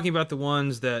 I'm talking about the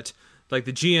ones that, like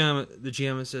the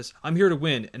GM says, I'm here to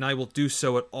win, and I will do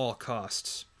so at all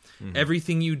costs. Mm-hmm.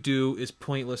 Everything you do is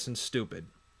pointless and stupid.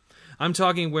 I'm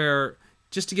talking where,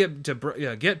 just to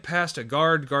get past a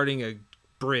guard guarding a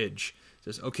bridge,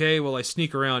 says, okay, well, I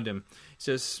sneak around him. He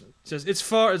says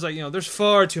it's like, there's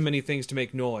far too many things to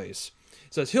make noise.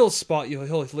 He says, he'll spot you,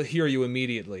 he'll hear you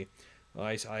immediately.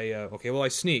 Okay, well, I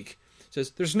sneak. He says,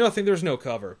 there's no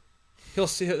cover. He'll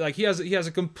see, like, he has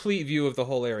a complete view of the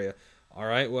whole area. All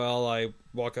right, well, I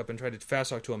walk up and try to fast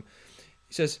talk to him.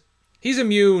 He says he's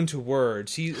immune to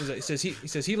words. He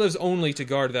says he lives only to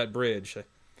guard that bridge.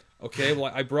 Okay, well,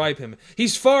 I bribe him.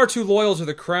 He's far too loyal to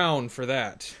the crown for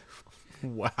that.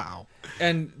 Wow.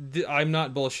 And I'm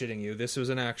not bullshitting you. This was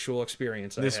an actual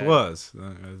experience I had. This was.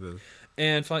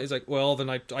 And finally, he's like, well, then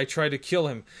I try to kill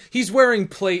him. He's wearing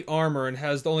plate armor and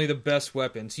has only the best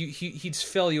weapons. He'd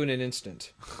fell you in an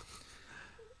instant.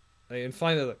 And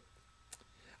finally,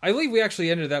 I believe we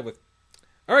actually ended that with,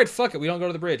 all right, fuck it, we don't go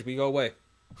to the bridge, we go away.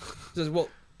 He says, well,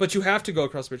 but you have to go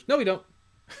across the bridge. No, we don't.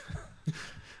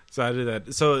 So I did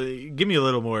that. So give me a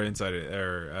little more insight,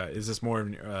 or is this more?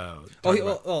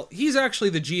 He's actually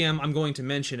the GM I'm going to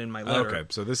mention in my letter. Okay,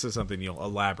 so this is something you'll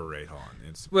elaborate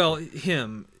on.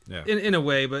 Him, in a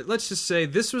way, but let's just say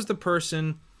this was the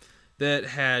person that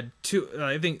had two.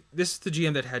 I think this is the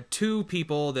GM that had two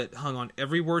people that hung on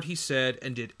every word he said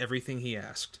and did everything he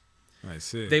asked. I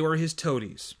see. They were his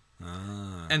toadies.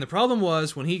 Ah. And the problem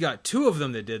was, when he got two of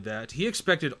them that did that, he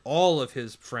expected all of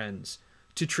his friends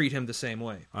to treat him the same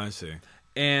way. I see.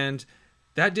 And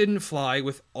that didn't fly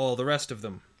with all the rest of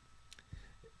them.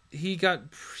 He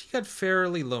got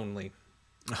fairly lonely.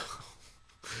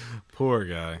 Poor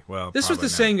guy. Well, this was the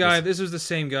same guy. This was the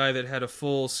same guy that had a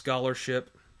full scholarship.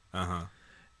 Uh-huh.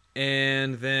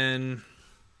 And then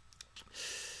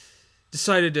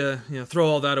decided to, throw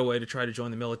all that away to try to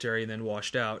join the military, and then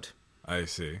washed out. I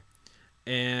see.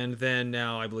 And then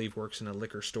now I believe works in a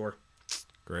liquor store.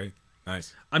 Great.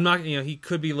 Nice. I'm not, he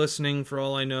could be listening for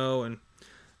all I know, and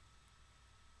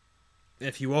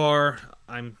if you are,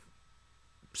 I'm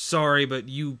sorry, but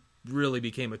you really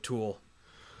became a tool.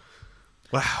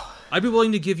 Wow. I'd be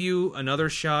willing to give you another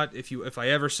shot if I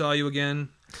ever saw you again.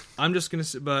 I'm just gonna,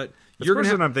 but the you're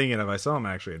person I'm thinking of. I saw him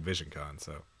actually at VisionCon,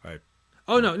 so I.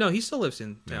 Oh no, he still lives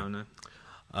in town.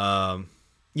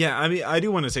 Yeah, I mean, I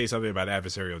do want to say something about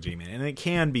adversarial G-Man, and it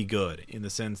can be good in the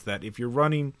sense that if you're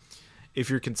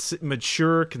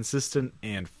mature, consistent,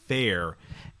 and fair,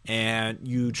 and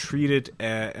you treat it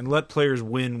and let players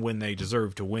win when they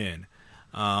deserve to win,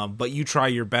 but you try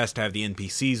your best to have the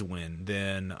NPCs win,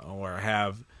 then or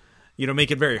have.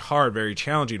 Make it very hard, very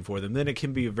challenging for them, then it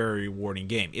can be a very rewarding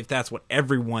game. If that's what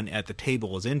everyone at the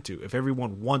table is into, if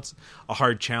everyone wants a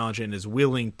hard challenge and is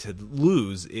willing to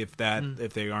lose if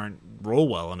they aren't roll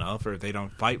well enough or if they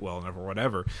don't fight well enough or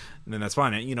whatever, then that's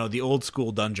fine. The old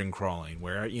school dungeon crawling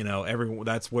where,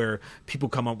 that's where people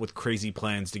come up with crazy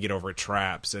plans to get over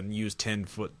traps and use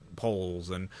 10-foot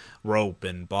poles and rope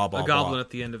and blah, blah, blah. A goblin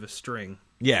at the end of a string.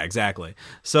 Yeah, exactly.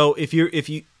 So if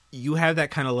you have that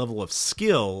kind of level of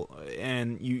skill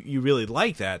and you really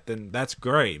like that, then that's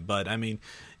great. But I mean,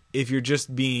 if you're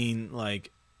just being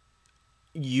like,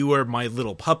 you are my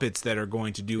little puppets that are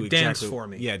going to do dance for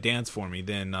me. Yeah, dance for me.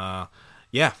 Then,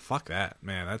 fuck that,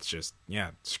 man. That's just,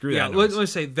 screw that. Yeah, let me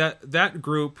say that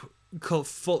group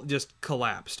just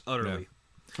collapsed utterly.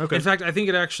 Yeah. Okay. In fact, I think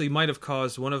it actually might have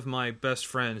caused one of my best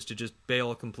friends to just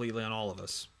bail completely on all of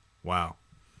us. Wow.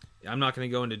 I'm not going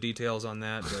to go into details on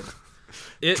that, but...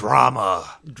 Drama.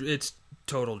 It's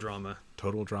total drama.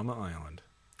 Total Drama Island.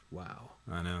 Wow.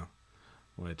 I know.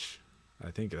 Which,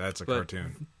 I think that's a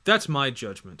cartoon. That's my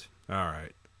judgment. All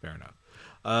right. Fair enough.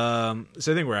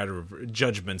 So I think we're out of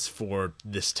judgments for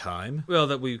this time. Well,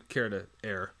 that we care to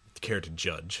air. Care to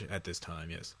judge at this time,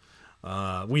 yes.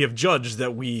 We have judged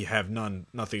that we have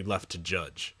nothing left to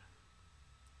judge.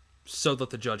 So let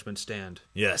the judgment stand.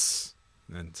 Yes.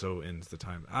 And so ends the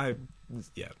time.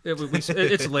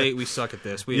 It's late. We suck at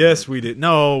this. We did.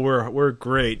 No, we're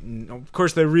great. And of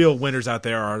course, the real winners out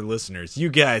there are our listeners. You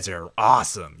guys are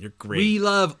awesome. You're great. We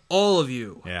love all of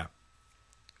you. Yeah.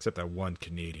 Except that one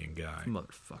Canadian guy.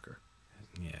 Motherfucker.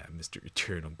 Yeah, Mr.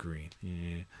 Eternal Green.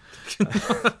 Yeah.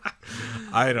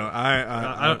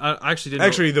 I actually didn't.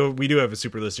 Actually, though, we do have a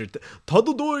super listener,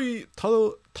 Tadonori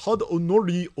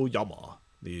Oyama,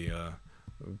 the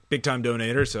big time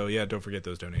donator. So yeah, don't forget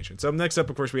those donations. So next up,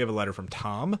 of course, we have a letter from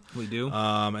Tom. We do.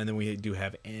 And then we do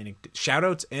have shout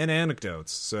outs and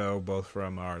anecdotes. So both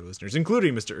from our listeners,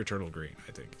 including Mr. Eternal Green,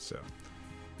 I think. So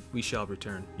we shall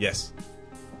return. Yes.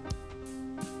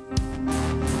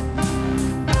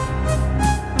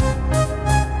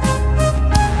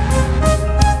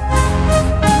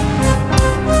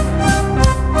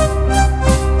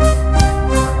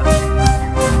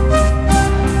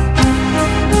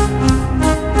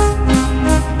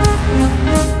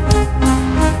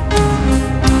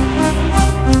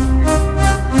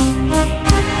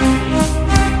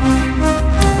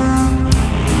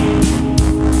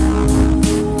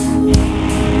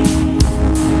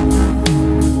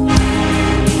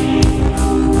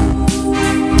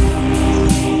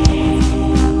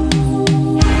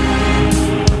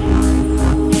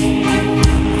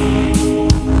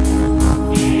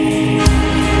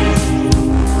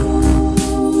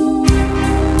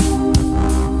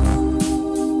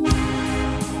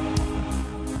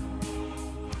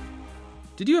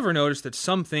 Did you ever notice that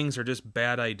some things are just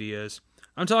bad ideas?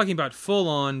 I'm talking about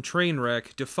full-on, train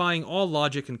wreck, defying all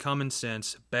logic and common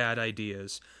sense, bad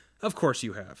ideas. Of course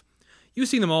you have. You've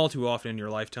seen them all too often in your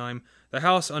lifetime. The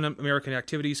House Un-American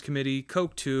Activities Committee,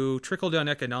 Coke 2, Trickle-Down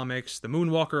Economics, the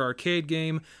Moonwalker arcade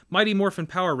game, Mighty Morphin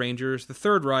Power Rangers, the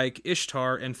Third Reich,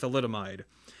 Ishtar, and thalidomide.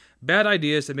 Bad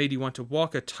ideas that made you want to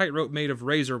walk a tightrope made of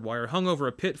razor wire hung over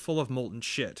a pit full of molten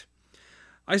shit.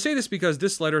 I say this because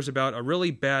this letter is about a really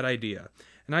bad idea.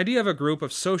 An idea of a group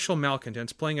of social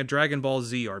malcontents playing a Dragon Ball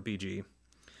Z RPG.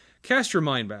 Cast your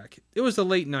mind back. It was the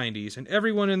late 90s, and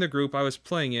everyone in the group I was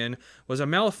playing in was a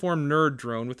malformed nerd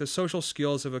drone with the social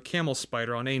skills of a camel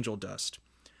spider on angel dust.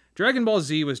 Dragon Ball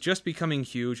Z was just becoming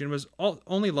huge, and it was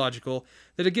only logical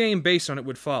that a game based on it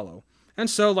would follow. And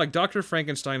so, like Dr.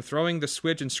 Frankenstein throwing the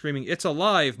switch and screaming, "It's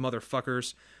alive,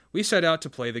 motherfuckers!" we set out to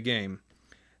play the game.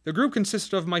 The group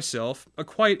consisted of myself, a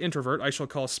quiet introvert I shall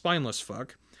call Spineless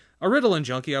Fuck, a Ritalin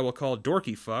junkie I will call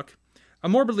Dorky Fuck, a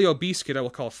morbidly obese kid I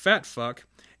will call Fat Fuck,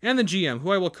 and the GM,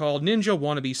 who I will call Ninja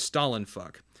Wannabe Stalin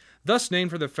Fuck, thus named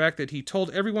for the fact that he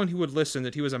told everyone who would listen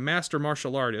that he was a master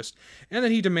martial artist, and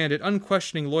that he demanded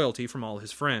unquestioning loyalty from all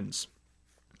his friends.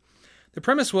 The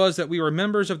premise was that we were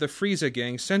members of the Frieza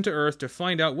gang sent to Earth to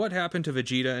find out what happened to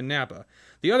Vegeta and Nappa.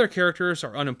 The other characters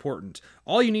are unimportant.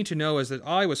 All you need to know is that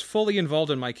I was fully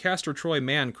involved in my Castor Troy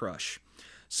man crush.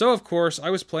 So, of course, I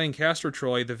was playing Castor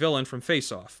Troy, the villain from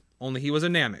Face Off, only he was a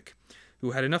Namek,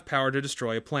 who had enough power to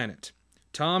destroy a planet.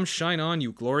 Tom, shine on,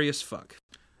 you glorious fuck.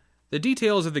 The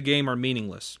details of the game are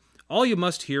meaningless. All you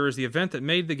must hear is the event that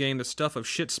made the game the stuff of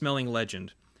shit-smelling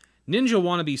legend. Ninja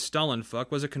wannabe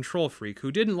Stalinfuck was a control freak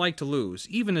who didn't like to lose,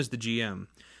 even as the GM.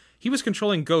 He was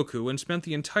controlling Goku and spent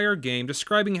the entire game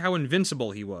describing how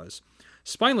invincible he was.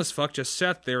 Spineless Fuck just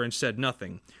sat there and said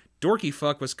nothing. Dorky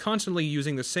Fuck was constantly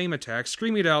using the same attack,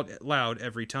 screaming it out loud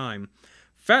every time.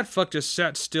 Fat Fuck just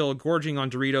sat still, gorging on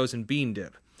Doritos and bean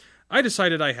dip. I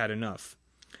decided I had enough.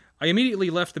 I immediately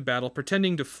left the battle,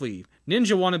 pretending to flee.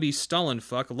 Ninja wannabe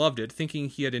Stalinfuck loved it, thinking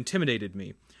he had intimidated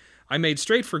me. I made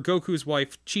straight for Goku's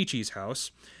wife Chi-Chi's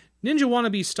house. Ninja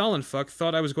wannabe Stalinfuck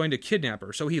thought I was going to kidnap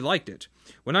her, so he liked it.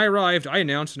 When I arrived, I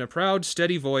announced in a proud,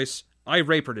 steady voice, I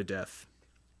rape her to death.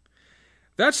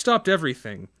 That stopped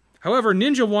everything. However,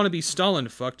 Ninja wannabe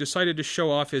Stalinfuck decided to show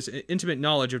off his intimate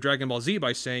knowledge of Dragon Ball Z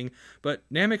by saying, but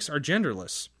Nameks are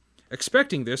genderless.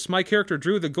 Expecting this, my character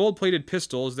drew the gold-plated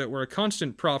pistols that were a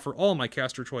constant prop for all my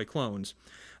Castor Troy clones.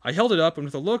 I held it up, and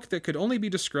with a look that could only be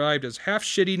described as half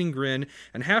shit-eating grin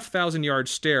and half thousand-yard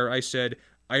stare, I said,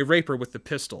 I rape her with the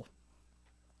pistol.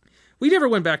 We never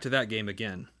went back to that game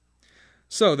again.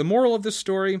 So, the moral of this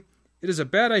story, it is a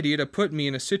bad idea to put me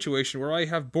in a situation where I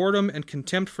have boredom and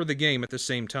contempt for the game at the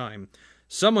same time.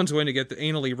 Someone's going to get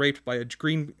anally raped by a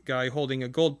green guy holding a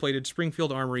gold-plated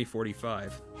Springfield Armory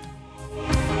 45.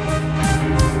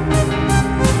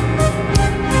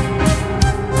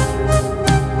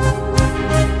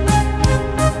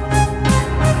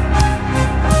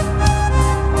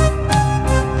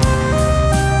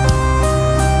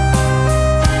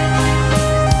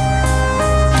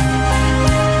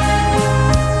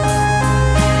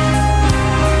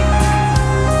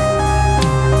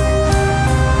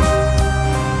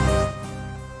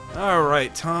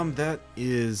 Tom, that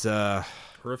is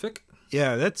Horrific?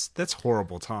 Yeah, that's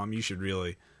horrible, Tom. You should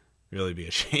really be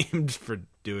ashamed for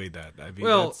doing that. I mean,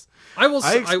 well,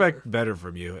 I expect better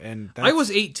from you, and I was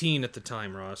 18 at the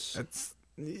time, Ross. That's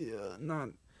not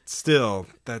still.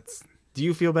 That's. Do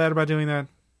you feel bad about doing that?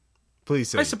 Please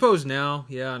say. I suppose now,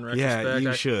 yeah. In retrospect, yeah,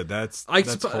 you should. I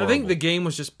think the game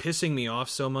was just pissing me off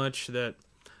so much that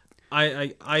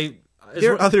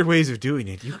there are other ways of doing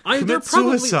it. You commit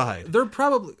suicide. They're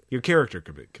probably your character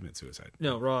commit suicide.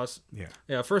 No, Ross.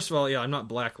 Yeah. First of all, I'm not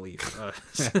Blackleaf.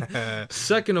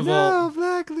 Second of all,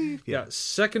 Blackleaf. Yeah.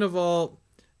 Second of all,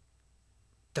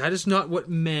 that is not what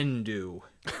men do.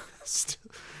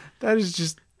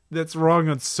 That's wrong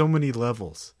on so many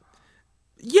levels.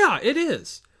 Yeah, it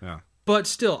is. Yeah. But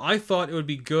still, I thought it would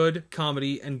be good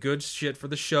comedy and good shit for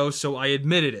the show, so I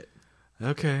admitted it.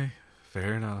 Okay.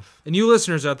 Fair enough. And you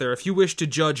listeners out there, if you wish to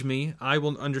judge me, I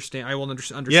will understand.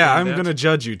 Understand. Yeah, I'm going to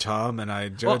judge you, Tom, and I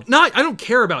judge. Well, no, I don't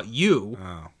care about you.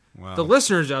 Oh, well. The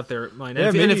listeners out there might.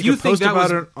 Yeah, and if you think post that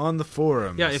about was it on the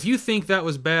forums. Yeah, if you think that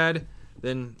was bad,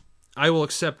 then I will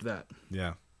accept that.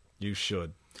 Yeah, you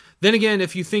should. Then again,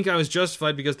 if you think I was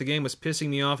justified because the game was pissing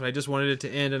me off and I just wanted it to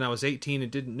end and I was 18 and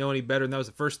didn't know any better and that was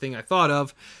the first thing I thought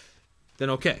of, then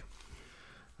okay.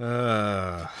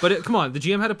 But come on, the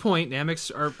GM had a point.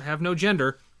 Nameks have no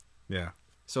gender. Yeah.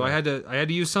 So I had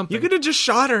to use something. You could have just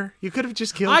shot her. You could have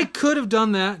just killed her. I could have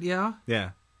done that, yeah.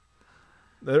 Yeah.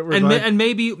 And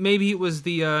maybe it was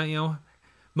the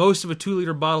most of a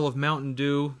 2-liter bottle of Mountain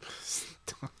Dew.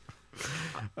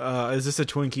 Is this a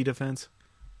Twinkie defense?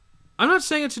 I'm not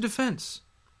saying it's a defense.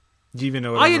 Do you even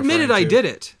know what I admitted I did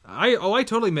it. I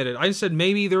totally admitted. I said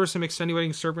maybe there were some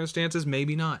extenuating circumstances,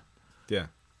 maybe not. Yeah.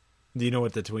 Do you know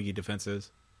what the Twinkie defense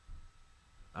is?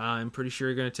 I'm pretty sure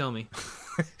you're going to tell me.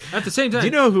 At the same time... Do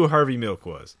you know who Harvey Milk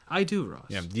was? I do, Ross.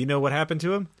 Yeah. Do you know what happened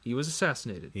to him? He was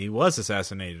assassinated. He was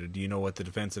assassinated. Do you know what the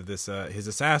defense of this his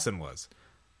assassin was?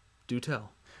 Do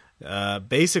tell.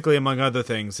 Basically, among other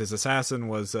things, his assassin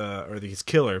was, or his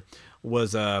killer,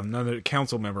 was another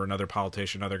council member, another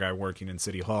politician, another guy working in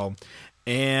City Hall.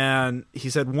 And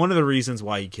he said one of the reasons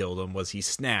why he killed him was he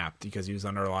snapped because he was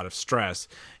under a lot of stress.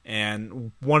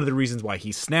 And one of the reasons why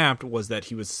he snapped was that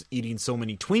he was eating so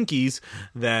many Twinkies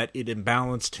that it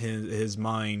imbalanced his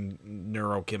mind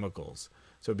neurochemicals.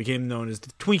 So it became known as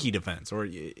the Twinkie defense. Or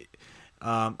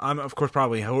I'm, of course,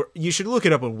 probably... You should look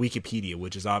it up on Wikipedia,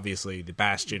 which is obviously the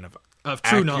bastion of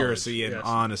true accuracy knowledge. and Yes.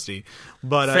 honesty.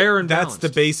 But fair and that's balanced. the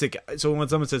basic... So when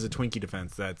someone says a Twinkie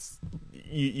defense, that's...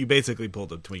 You basically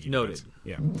pulled a Twinkie Noted. defense.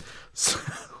 Yeah. So,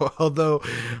 although,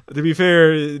 to be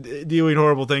fair, doing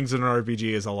horrible things in an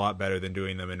RPG is a lot better than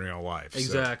doing them in real life.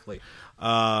 Exactly.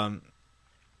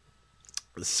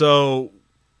 So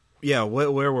yeah,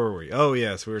 where were we? Oh,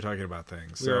 yes, we were talking about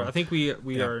things. I think we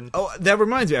are... Oh, that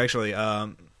reminds me, actually,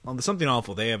 on the Something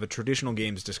Awful, they have a traditional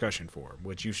games discussion forum,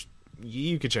 which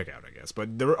you could check out, I guess.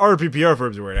 But the RPPR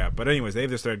forums are where it's at. But anyways, they have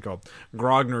this thread called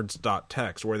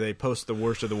grognerds.txt where they post the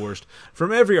worst of the worst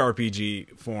from every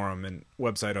RPG forum and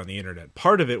website on the internet.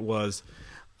 Part of it was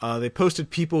They posted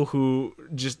people who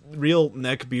just real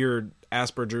neckbeard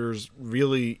Asperger's,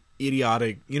 really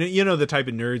idiotic. You know the type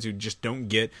of nerds who just don't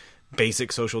get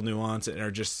basic social nuance and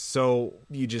are just so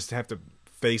you just have to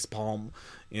face palm.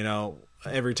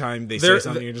 Every time they say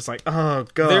something, you're just like, oh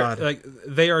god.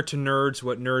 They are to nerds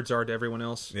what nerds are to everyone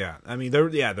else. Yeah, I mean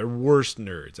they're worst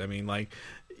nerds. I mean, like,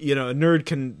 a nerd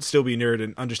can still be a nerd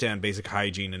and understand basic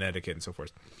hygiene and etiquette and so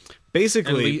forth.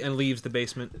 Basically, and leaves the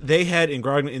basement. They had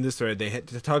in this thread, they had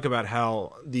to talk about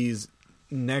how these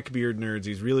neckbeard nerds,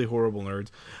 these really horrible nerds,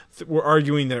 were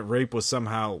arguing that rape was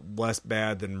somehow less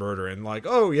bad than murder, and like,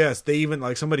 oh yes, they even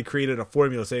like somebody created a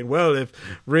formula saying, well, if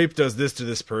rape does this to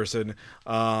this person,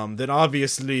 then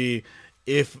obviously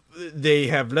if they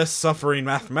have less suffering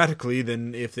mathematically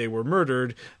than if they were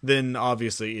murdered, then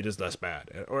obviously it is less bad.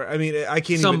 Or I mean, I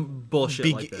can't even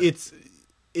bullshit like that.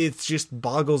 It's just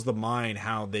boggles the mind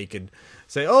how they could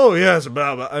say, oh yes,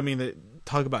 blah blah. I mean,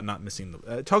 talk about missing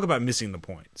the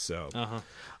point. So,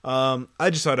 I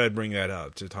just thought I'd bring that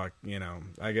up to talk.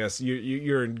 I guess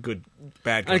you're in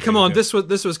bad. And come on, this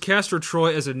was Castor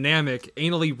Troy as a Namek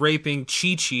anally raping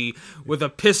Chi-Chi with a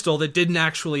pistol that didn't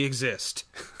actually exist.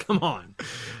 Come on.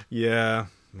 Yeah.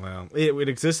 Well, it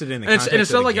existed in the context and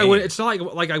it's not like game. it's not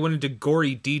like I went into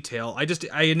gory detail. I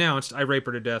announced I rape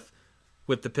her to death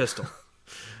with the pistol.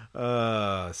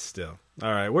 Still.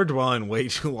 All right, we're dwelling way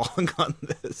too long on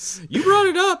this. You brought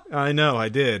it up. I know, I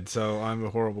did. So I'm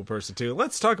a horrible person too.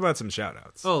 Let's talk about some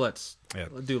shout-outs. Oh, let's. Do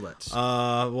you want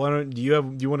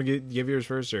to give yours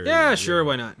first? Or yeah, sure,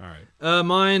 why not? All right.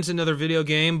 Mine's another video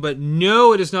game, but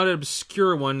no, it is not an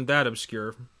obscure one. That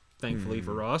obscure, thankfully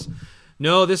for Ross.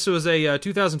 No, this was a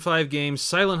 2005 game,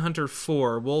 Silent Hunter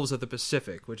 4: Wolves of the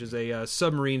Pacific, which is a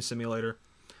submarine simulator.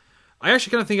 I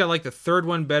actually kind of think I like the third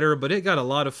one better, but it got a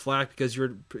lot of flack because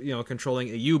you're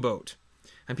controlling a U-boat,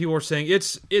 and people were saying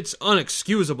it's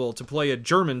unexcusable to play a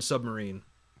German submarine.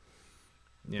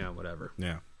 Yeah, whatever.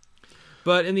 Yeah.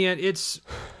 But in the end,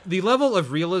 the level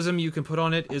of realism you can put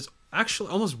on it is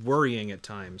actually almost worrying at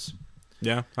times.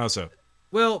 Yeah? How so?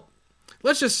 Well,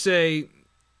 let's just say...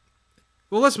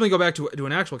 Well, let's go back to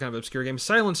an actual kind of obscure game,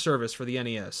 Silent Service for the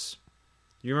NES.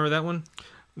 You remember that one?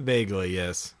 Vaguely,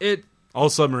 yes. All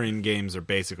submarine games are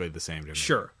basically the same to me.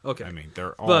 Sure, okay. I mean,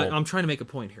 they're all... But I'm trying to make a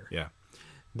point here. Yeah.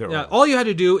 All you had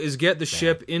to do is get the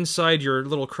ship inside your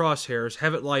little crosshairs,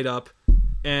 have it light up,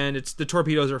 and the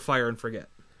torpedoes are fire and forget.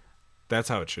 That's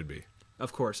how it should be.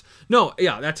 Of course. No,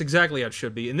 yeah, that's exactly how it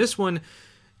should be. In this one,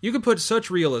 you can put such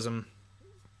realism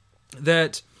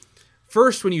that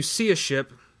first, when you see a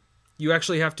ship, you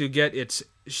actually have to get its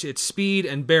speed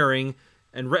and bearing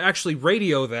and actually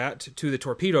radio that to the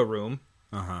torpedo room.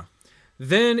 Uh-huh.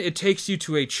 Then it takes you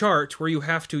to a chart where you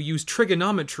have to use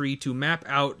trigonometry to map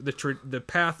out the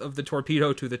path of the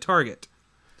torpedo to the target.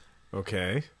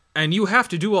 Okay. And you have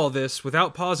to do all this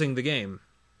without pausing the game.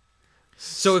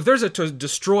 So if there's a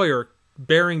destroyer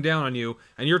bearing down on you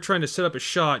and you're trying to set up a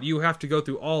shot, you have to go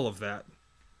through all of that.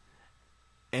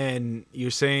 And you're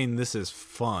saying this is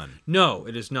fun? No,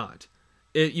 it is not.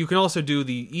 You can also do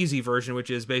the easy version,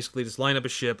 which is basically just line up a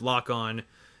ship, lock on,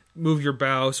 move your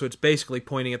bow, so it's basically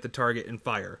pointing at the target and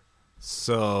fire.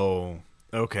 So,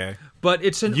 okay. But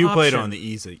it's an You option. played on the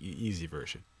easy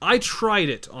version. I tried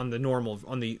it on the normal,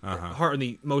 on the on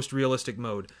the most realistic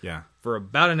mode. Yeah. For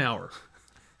about an hour.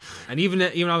 And even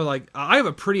I was like, I have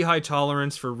a pretty high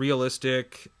tolerance for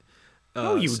realistic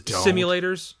No, you don't.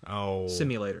 simulators. Oh.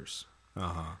 Simulators.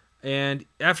 Uh-huh. And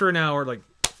after an hour, like,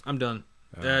 I'm done.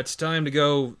 It's time to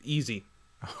go easy.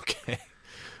 Okay.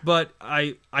 But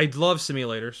I love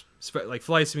simulators, like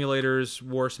flight simulators,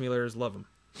 war simulators. Love them,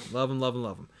 love them, love them,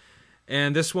 love them.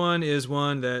 And this one is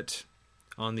one that,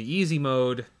 on the easy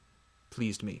mode,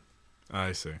 pleased me.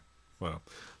 I see. Well,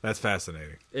 that's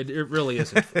fascinating. It really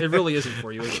isn't. It really isn't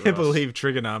for you. I can't believe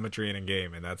trigonometry in a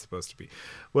game, and that's supposed to be.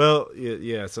 Well,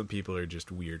 yeah. Some people are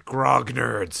just weird.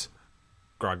 Grognards.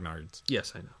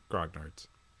 Yes, I know. Grognards.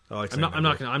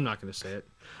 I'm not gonna say it.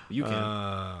 You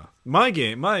can.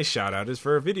 My shout out is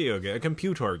for a video game, a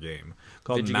computer game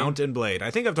called Mount and Blade.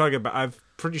 I think I'm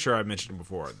pretty sure I've mentioned it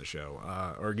before on the show,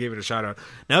 or gave it a shout out.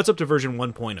 Now it's up to version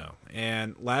 1.0.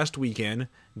 And last weekend,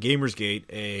 Gamersgate,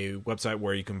 a website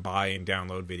where you can buy and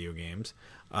download video games,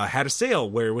 had a sale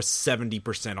where it was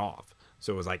 70% off.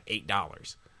 So it was like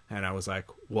 $8. And I was like,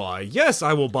 why, yes,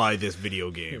 I will buy this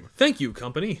video game. Thank you,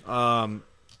 company.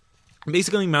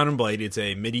 Basically, Mount and Blade, it's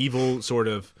a medieval sort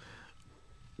of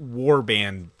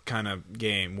warband kind of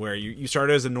game where you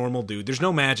start as a normal dude. There's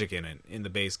no magic in it in the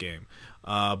base game,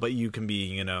 but you can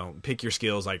be, pick your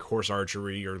skills like horse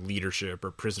archery or leadership or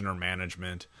prisoner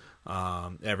management.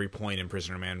 Every point in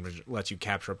prisoner management lets you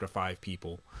capture up to 5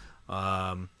 people.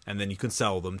 and then you can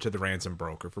sell them to the ransom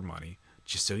broker for money,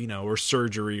 just so you know, or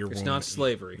surgery, or It's not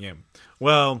slavery. Yeah.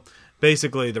 Well,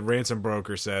 basically, the ransom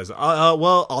broker says,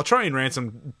 "Well, I'll try and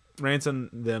ransom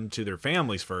them to their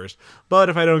families first, but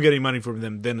if I don't get any money from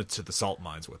them, then it's to the salt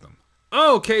mines with them."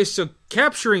 Oh, okay, so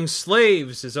capturing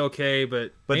slaves is okay,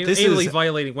 but this anally is-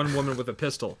 violating one woman with a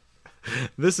pistol.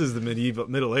 This is the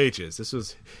Middle Ages. This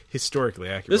was historically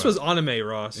accurate. This was anime,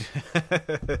 Ross.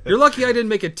 You're lucky I didn't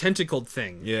make a tentacled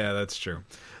thing. Yeah, that's true.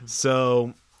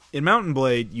 So in Mountain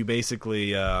Blade, you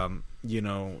basically,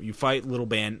 you fight little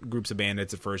groups of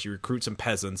bandits at first. You recruit some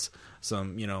peasants,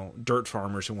 some, dirt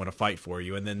farmers who want to fight for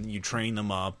you, and then you train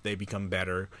them up. They become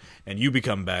better, and you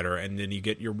become better, and then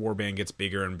your warband gets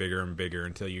bigger and bigger and bigger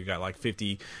until you got like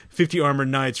 50 armored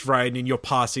knights riding in your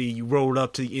posse. You roll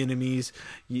up to the enemies.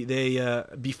 They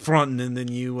be fronting, and then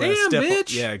you Damn, step bitch!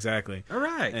 up. Yeah, exactly. All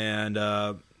right.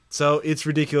 And so it's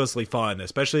ridiculously fun,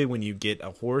 especially when you get a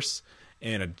horse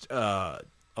and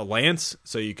a lance,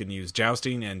 so you can use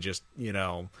jousting and just,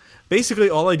 basically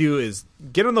all I do is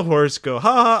get on the horse, go,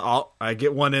 I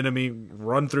get one enemy,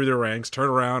 run through their ranks, turn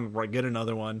around, get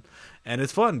another one, and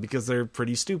it's fun because they're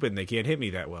pretty stupid and they can't hit me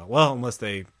that well. Well, unless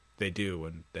they do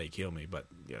and they kill me, but,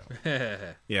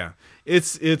 yeah.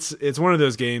 It's one of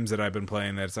those games that I've been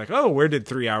playing that it's like, oh, where did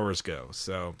 3 hours go?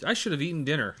 So I should have eaten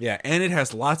dinner. yeah, and it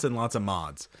has lots and lots of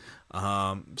mods.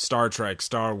 Star Trek,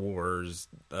 Star Wars,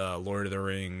 Lord of the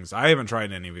Rings. I haven't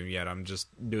tried any of them yet. I'm just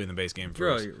doing the base game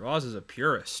first. Bro, Ross is a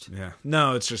purist. Yeah.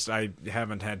 No, it's just I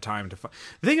haven't had time to find.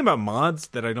 The thing about mods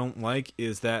that I don't like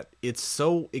is that it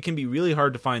can be really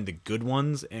hard to find the good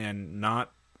ones and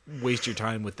not waste your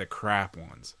time with the crap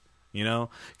ones.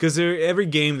 Because every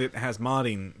game that has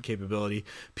modding capability,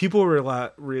 people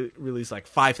release like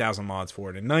 5,000 mods for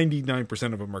it, and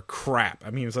 99% of them are crap. I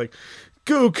mean, it's like,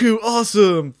 Goku,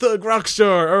 awesome, Thug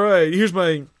Rockstar, all right, here's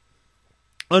my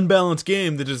unbalanced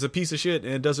game that is a piece of shit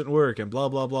and it doesn't work, and blah,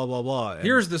 blah, blah, blah, blah. And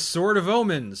Here's the Sword of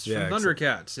Omens from Yeah,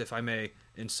 Thundercats, if I may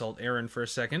insult Aaron for a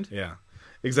second. yeah,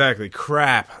 exactly.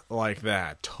 Crap like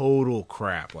that. Total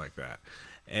crap like that.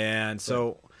 And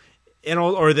so...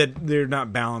 or that they're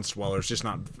not balanced well, or it's just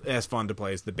not as fun to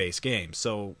play as the base game.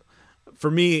 So for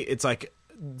me, it's like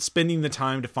spending the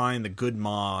time to find the good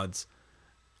mods.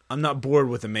 I'm not bored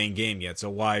with the main game yet, so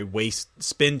why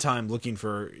spend time looking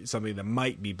for something that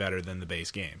might be better than the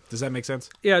base game? Does that make sense?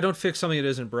 Yeah, don't fix something that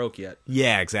isn't broke yet.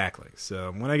 Yeah, exactly.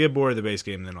 So when I get bored of the base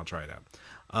game, then I'll try it out.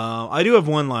 I do have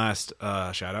one last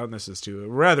shout out, and this is to a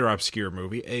rather obscure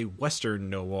movie, a Western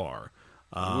noir.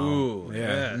 Ooh,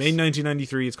 yes. Made in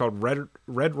 1993. It's called Red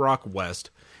Rock West,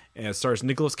 and it stars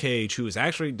Nicolas Cage, who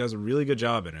actually does a really good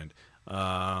job in it,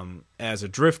 as a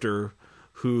drifter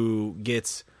who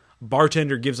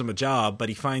bartender gives him a job, but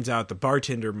he finds out the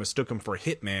bartender mistook him for a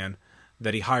hitman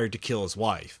that he hired to kill his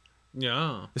wife.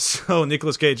 Yeah. So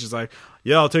Nicolas Cage is like,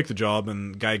 yeah, I'll take the job,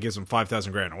 and the guy gives him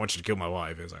 $5,000. I want you to kill my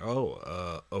wife. He's like,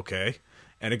 okay.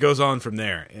 And it goes on from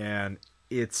there, and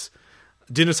it's...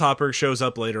 Dennis Hopper shows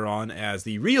up later on as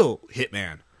the real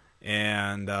hitman,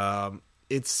 and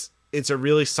it's a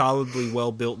really solidly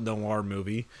well-built noir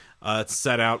movie. It's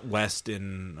set out west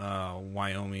in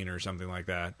Wyoming or something like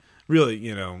that. Really,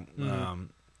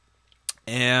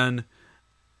 and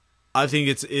I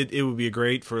think it would be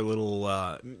great for a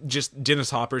little. Just Dennis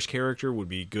Hopper's character would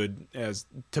be good as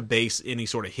to base any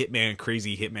sort of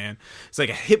crazy hitman. It's like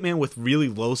a hitman with really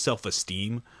low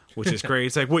self-esteem, which is great.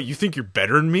 It's like, what, you think you're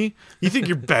better than me? You think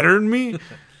you're better than me?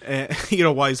 And,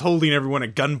 while he's holding everyone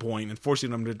at gunpoint and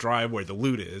forcing them to drive where the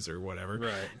loot is or whatever.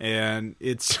 Right. And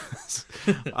it's just,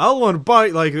 I don't want to buy,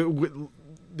 like,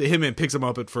 the hitman picks him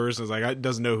up at first and is like,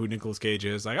 doesn't know who Nicolas Cage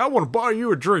is. Like, I want to buy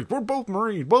you a drink. We're both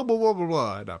Marines. Blah, blah, blah, blah,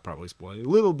 blah. Not probably spoiling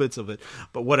little bits of it,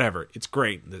 but whatever. It's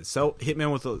great. The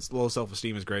hitman with low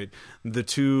self-esteem is great.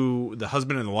 The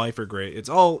husband and the wife are great. It's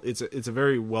a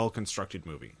very well-constructed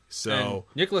movie. So And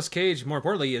Nicolas Cage, more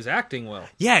importantly, is acting well.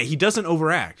 yeah, he doesn't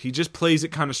overact. He just plays it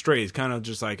kind of straight. He's kind of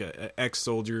just like a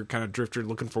ex-soldier, kind of drifter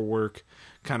looking for work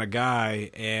kind of guy,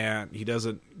 and he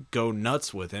doesn't go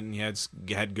nuts with it, and he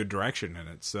had good direction in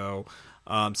it. So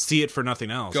see it for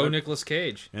nothing else. Go Nicolas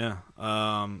Cage. Yeah.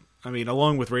 I mean,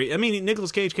 along with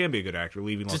Nicolas Cage can be a good actor.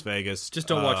 Leaving Las Vegas. Just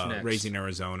don't watch next. Raising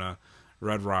Arizona,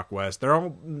 Red Rock West. They're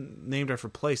all named after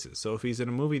places. So if he's in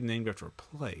a movie named after a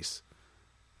place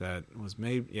that was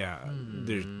made,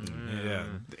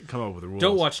 come up with the rules.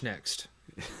 Don't watch next.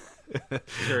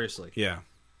 Seriously. Yeah.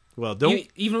 Well, don't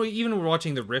even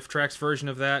watching the Riff Tracks version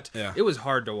of that, it was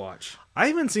hard to watch. I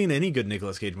haven't seen any good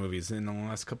Nicolas Cage movies in the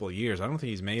last couple of years. I don't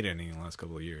think he's made any in the last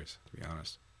couple of years, to be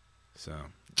honest. So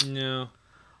no,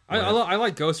 I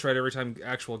like Ghost Rider every time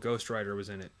actual Ghost Rider was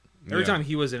in it. Every time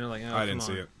he was in it, like, oh, I didn't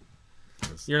see it.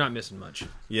 You're not missing much.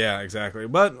 Yeah, exactly.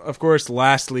 But, of course,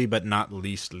 lastly but not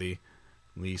least.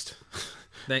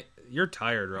 You're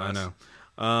tired, Ross. I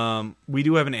know. We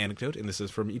do have an anecdote, and this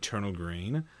is from Eternal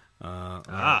Green,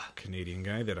 our Canadian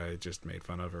guy that I just made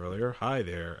fun of earlier. Hi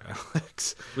there,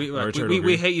 Alex.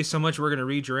 We hate you so much we're going to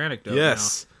read your anecdote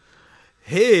Yes. Now.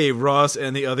 Hey, Ross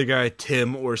and the other guy,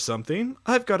 Tim or something.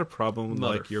 I've got a problem.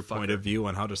 Like your point of view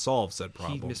on how to solve said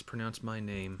problem. He mispronounced my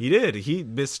name. He did. He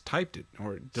mistyped it,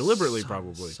 or deliberately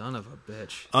probably. Son of a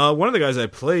bitch. One of the guys I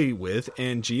play with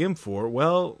and GM for,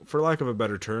 well, for lack of a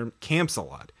better term, camps a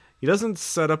lot. He doesn't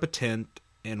set up a tent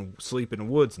and sleep in the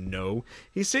woods. No,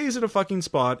 he stays at a fucking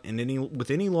spot and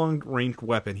with any long-ranged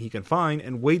weapon he can find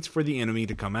and waits for the enemy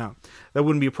to come out. That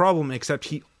wouldn't be a problem, except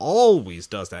he always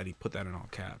does that. He put that in all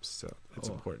caps, so that's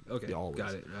important. Okay, always.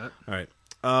 Got it. All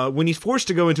right. When he's forced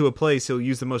to go into a place, he'll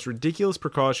use the most ridiculous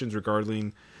precautions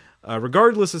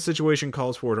regardless the situation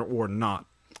calls for it or not.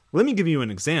 Let me give you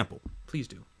an example. Please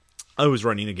do. I was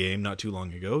running a game not too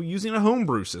long ago using a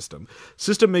homebrew system.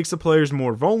 System makes the players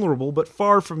more vulnerable, but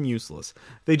far from useless.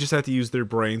 They just have to use their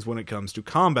brains when it comes to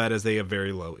combat, as they have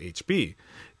very low HP.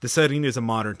 The setting is a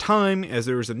modern time, as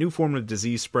there is a new form of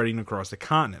disease spreading across the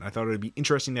continent. I thought it would be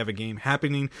interesting to have a game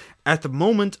happening at the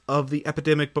moment of the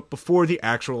epidemic, but before the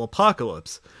actual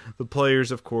apocalypse. The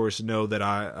players, of course, know that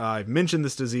I've mentioned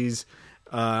this disease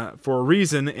for a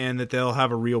reason, and that they'll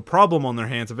have a real problem on their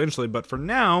hands eventually. But for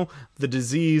now, the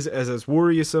disease is as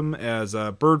worrisome as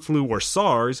bird flu or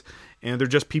SARS, and they're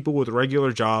just people with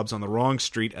regular jobs on the wrong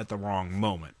street at the wrong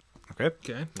moment. Okay?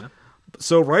 Yeah.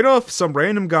 So right off, some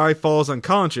random guy falls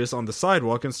unconscious on the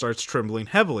sidewalk and starts trembling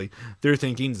heavily. They're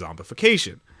thinking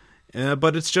zombification.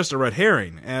 But it's just a red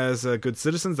herring. As good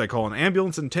citizens, they call an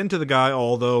ambulance and tend to the guy,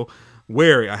 although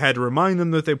wary. I had to remind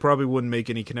them that they probably wouldn't make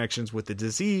any connections with the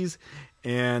disease,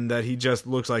 and that he just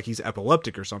looks like he's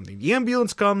epileptic or something. The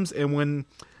ambulance comes, and when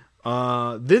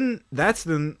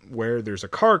then where there's a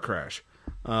car crash.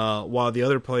 While the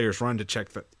other players run to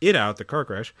check the car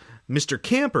crash, Mr.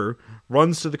 Camper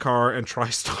runs to the car and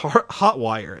tries to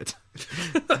hotwire it.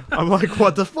 I'm like,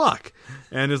 what the fuck?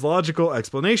 And his logical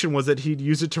explanation was that he'd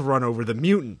use it to run over the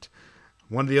mutant.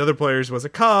 One of the other players was a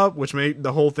cop, which made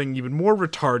the whole thing even more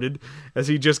retarded, as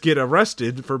he'd just get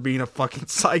arrested for being a fucking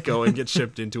psycho and get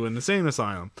shipped into an insane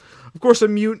asylum. Of course, a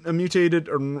mutated,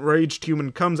 enraged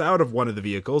human comes out of one of the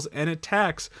vehicles and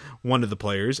attacks one of the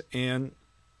players, and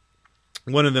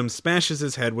one of them smashes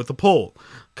his head with a pole.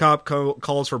 Cop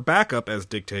calls for backup as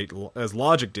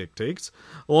logic dictates,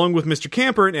 along with Mr.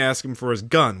 Camper, and asks him for his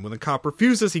gun. When the cop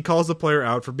refuses, he calls the player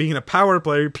out for being a power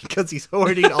player because he's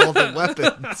hoarding all the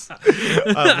weapons.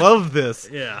 I love this.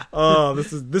 Yeah. Oh,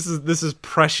 this is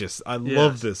precious. I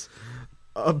love this.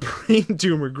 A brain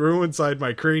tumor grew inside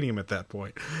my cranium at that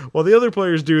point. While the other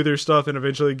players do their stuff and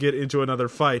eventually get into another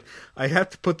fight, I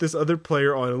have to put this other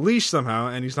player on a leash somehow,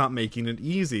 and he's not making it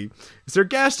easy. Is there a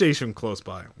gas station close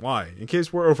by? Why? In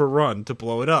case we're overrun, to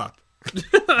blow it up.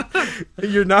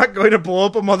 You're not going to blow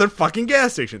up a motherfucking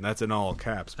gas station. That's in all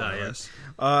caps. Yes.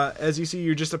 As you see,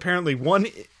 you're just apparently one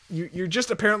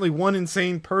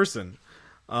insane person.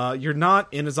 You're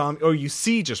not in a zombie... Oh, you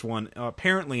see just one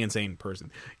apparently insane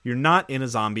person. You're not in a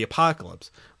zombie apocalypse.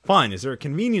 Fine, is there a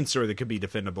convenience store that could be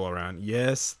defendable around?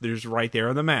 Yes, there's right there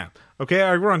on the map. Okay,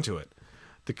 I run to it.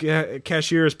 The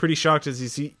cashier is pretty shocked as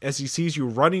he sees you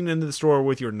running into the store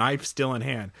with your knife still in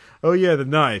hand. Oh yeah, the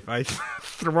knife. I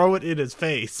throw it in his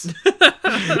face.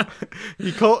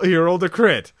 He rolled a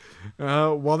crit.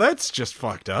 Well, that's just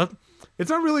fucked up. It's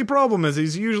not really a problem, as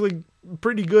he's usually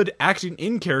pretty good acting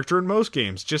in character in most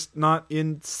games, just not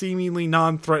in seemingly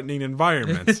non-threatening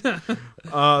environments.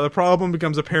 The problem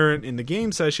becomes apparent in the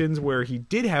game sessions where he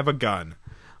did have a gun.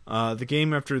 The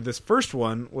game after this first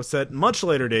one was set much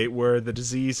later date, where the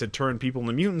disease had turned people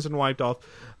into mutants and wiped off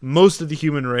most of the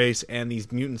human race, and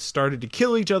these mutants started to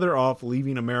kill each other off,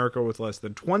 leaving America with less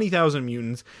than 20,000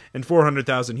 mutants and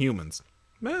 400,000 humans.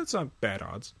 That's not bad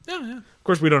odds. Yeah. Of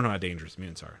course, we don't know how dangerous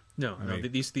mutants are. No,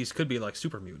 these could be like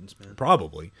super mutants, man.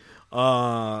 Probably.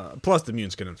 Plus, the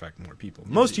mutants can infect more people.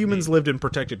 Most humans lived in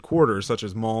protected quarters, such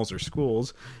as malls or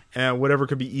schools, and whatever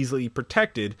could be easily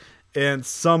protected. And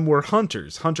some were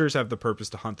hunters. Hunters have the purpose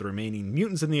to hunt the remaining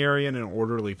mutants in the area in an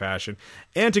orderly fashion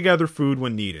and to gather food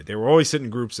when needed. They were always sent in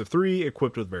groups of 3,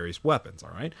 equipped with various weapons,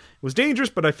 all right? It was dangerous,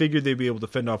 but I figured they'd be able to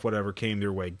fend off whatever came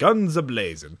their way. Guns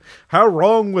a-blazing. How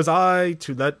wrong was I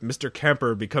to let Mr.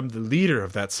 Camper become the leader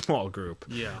of that small group?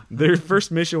 Yeah. Their first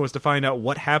mission was to find out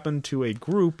what happened to a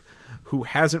group who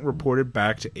hasn't reported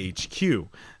back to HQ.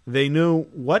 They knew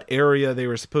what area they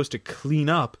were supposed to clean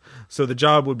up, so the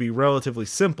job would be relatively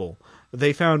simple.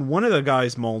 they found one of the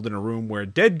guys mauled in a room where a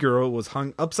dead girl was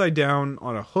hung upside down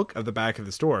on a hook at the back of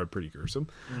the store. Pretty gruesome.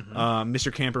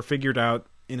 Mr. Camper figured out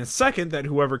in a second that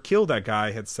whoever killed that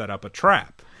guy had set up a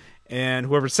trap. And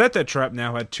whoever set that trap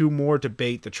now had 2 more to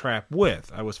bait the trap with.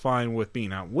 I was fine with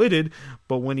being outwitted,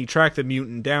 but when he tracked the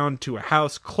mutant down to a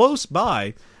house close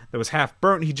by that was half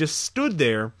burnt, he just stood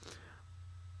there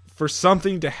for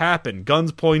something to happen,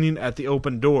 guns pointing at the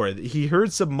open door. He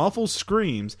heard some muffled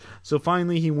screams, so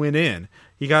finally he went in.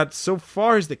 He got so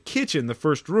far as the kitchen, the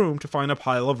first room, to find a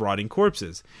pile of rotting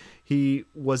corpses. He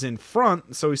was in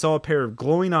front, so he saw a pair of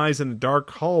glowing eyes in a dark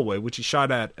hallway, which he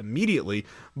shot at immediately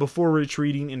before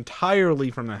retreating entirely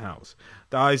from the house.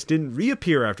 The eyes didn't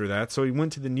reappear after that, so he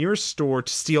went to the nearest store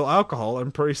to steal alcohol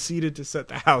and proceeded to set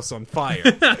the house on fire.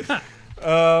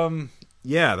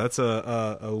 Yeah, that's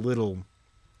a little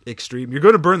extreme. You're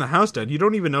going to burn the house down. You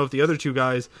don't even know if the other 2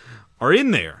 guys are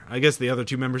in there. I guess the other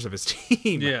 2 members of his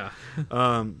team. Yeah.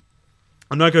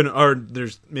 I'm not going to, or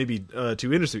there's maybe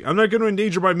 2 industry. I'm not going to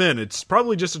endanger my men. It's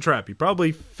probably just a trap. He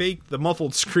probably faked the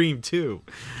muffled scream too.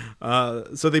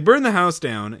 So they burned the house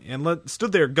down and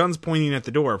stood there, guns pointing at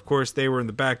the door. Of course, they were in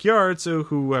the backyard, so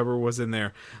whoever was in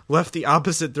there left the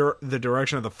opposite the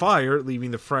direction of the fire,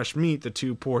 leaving the fresh meat, the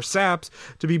 2 poor saps,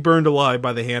 to be burned alive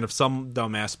by the hand of some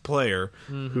dumbass player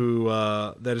who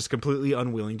that is completely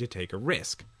unwilling to take a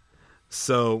risk.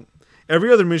 So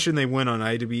every other mission they went on,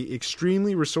 I had to be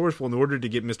extremely resourceful in order to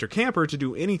get Mr. Camper to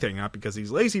do anything, not because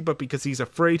he's lazy, but because he's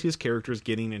afraid his character is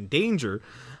getting in danger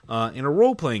in a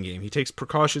role-playing game. He takes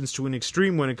precautions to an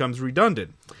extreme when it comes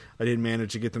redundant. I did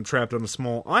manage to get them trapped on a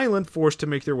small island, forced to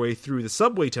make their way through the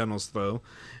subway tunnels, though,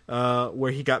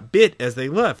 where he got bit as they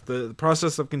left. The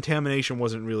process of contamination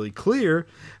wasn't really clear,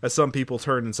 as some people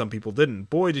turned and some people didn't.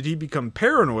 Boy, did he become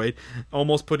paranoid,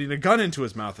 almost putting a gun into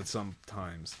his mouth at some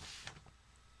times.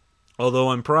 Although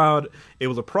I'm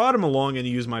able to prod him along and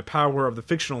use my power of the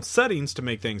fictional settings to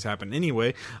make things happen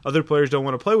anyway, other players don't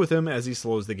want to play with him as he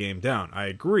slows the game down. I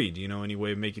agree. Do you know any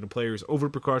way of making the players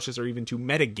over-precautious or even too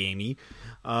metagamey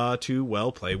to,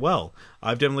 well, play well?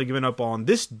 I've definitely given up on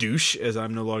this douche as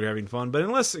I'm no longer having fun, but in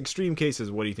less extreme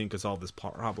cases, what do you think could solve this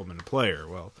problem in a player?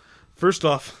 Well, first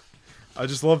off, I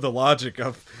just love the logic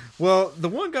of, well, the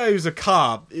one guy who's a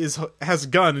cop has a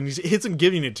gun and he isn't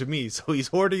giving it to me, so he's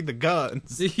hoarding the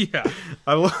guns. Yeah,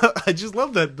 I just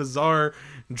love that bizarre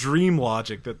dream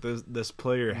logic that this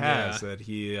player has. Yeah. That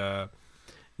he,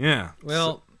 yeah.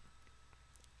 Well,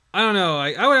 I don't know.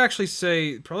 I would actually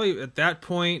say probably at that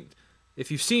point, if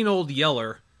you've seen Old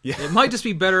Yeller, it might just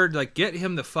be better to get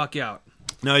him the fuck out.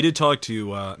 Now, I did talk to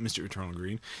Mr. Eternal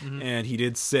Green, and he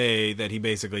did say that he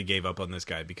basically gave up on this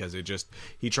guy because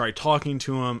he tried talking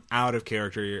to him out of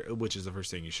character, which is the first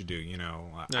thing you should do,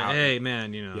 Hey,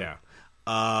 man, Yeah.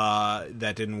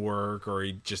 That didn't work, or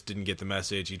he just didn't get the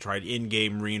message. He tried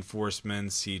in-game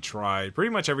reinforcements. He tried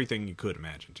pretty much everything you could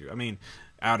imagine to. I mean,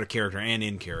 out of character and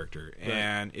in character, right.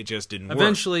 And it just didn't work.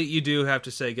 Eventually, you do have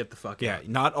to say, get the fuck out. Yeah,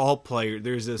 not all players,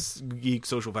 there's this geek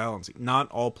social fallacy.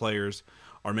 Not all players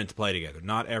are meant to play together.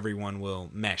 Not everyone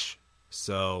will mesh.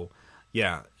 So,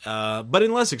 yeah. But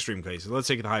in less extreme cases, let's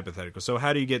take it hypothetical. So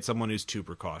how do you get someone who's too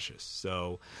precautious?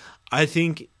 So I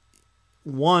think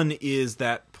one is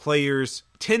that players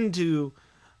tend to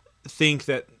think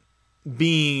that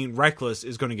being reckless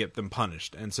is going to get them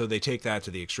punished. And so they take that to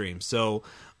the extreme. So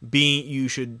you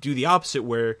should do the opposite,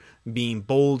 where being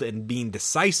bold and being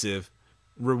decisive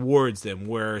rewards them,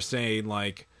 where saying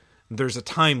there's a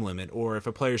time limit, or if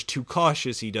a player's too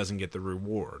cautious, he doesn't get the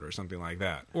reward, or something like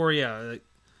that. Or, in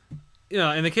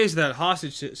the case of that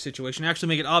hostage situation, actually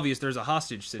make it obvious there's a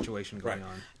hostage situation going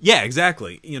on. Yeah,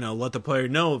 exactly. Let the player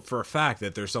know for a fact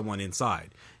that there's someone inside,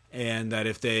 and that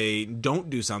if they don't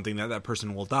do something, that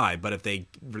person will die. But if they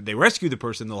rescue the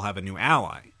person, they'll have a new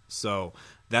ally. So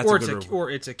that's or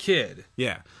it's a kid.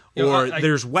 Yeah.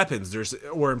 There's weapons,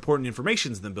 or important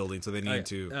information's in the building, so they need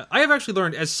to. I have actually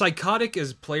learned, as psychotic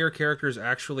as player characters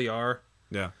actually are,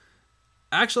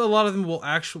 actually a lot of them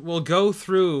will go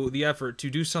through the effort to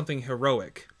do something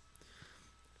heroic.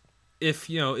 If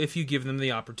you give them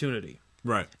the opportunity,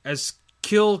 right? As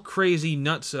kill crazy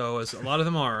nutso as a lot of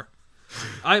them are,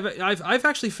 I've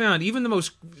actually found even the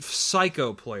most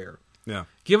psycho player. Yeah.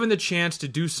 Given the chance to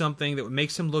do something that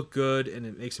makes him look good and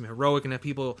it makes him heroic, and have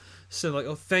people say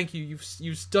 "Oh, thank you,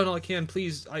 you've done all I can.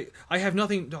 Please, I have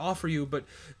nothing to offer you, but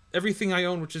everything I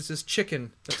own, which is this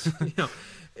chicken."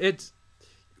 It's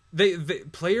they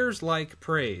players like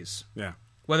praise. Yeah.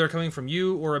 Whether coming from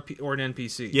you or an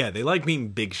NPC. Yeah, they like being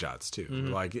big shots too.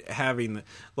 Mm-hmm. Like having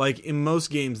in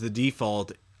most games, the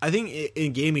default. I think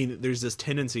in gaming, there's this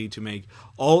tendency to make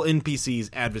all NPCs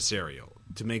adversarial.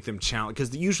 to make them challenge,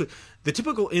 because usually the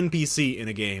typical NPC in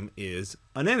a game is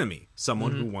an enemy,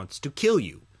 someone who wants to kill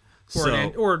you,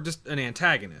 or just an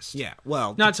antagonist. Yeah,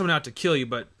 well, not someone out to kill you,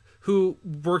 but who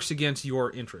works against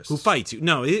your interests, who fights you.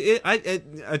 No,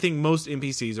 I think most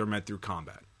NPCs are met through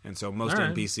combat. And so most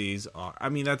NPCs are, I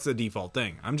mean, that's the default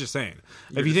thing. I'm just saying.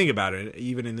 If you think about it,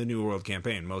 even in the New World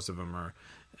campaign, most of them are,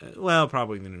 well,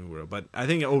 probably in the New World, but I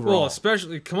think overall. Well,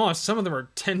 especially, come on, some of them are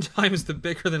 10 times the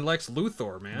bigger than Lex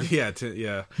Luthor, man. Yeah,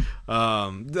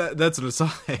 that's an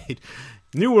aside.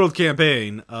 New World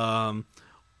campaign, one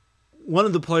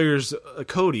of the players,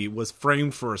 Cody, was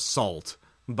framed for assault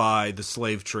by the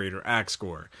slave trader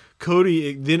Axgor.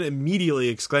 Cody then immediately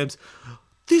exclaims,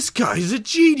 "This guy's a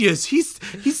genius. He's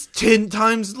 10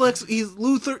 times Lex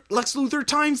Luthor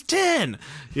times 10."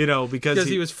 You know, because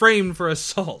he was framed for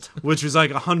assault, which was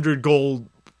like 100 gold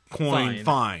coin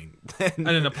fine. And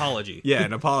an apology. Yeah,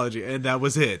 an apology, and that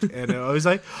was it. And I was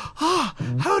like,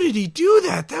 how did he do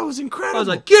that? That was incredible. I was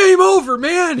like, game over,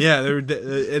 man. Yeah, and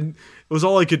it was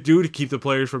all I could do to keep the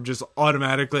players from just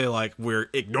automatically like,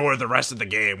 ignore the rest of the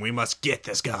game. We must get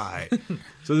this guy.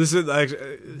 So this is like,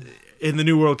 in the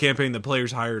New World campaign, the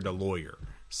players hired a lawyer,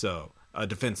 so a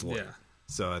defense lawyer. Yeah.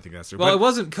 So I think that's well. It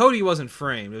wasn't Cody wasn't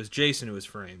framed. It was Jason who was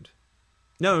framed.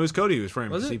 No, it was Cody who was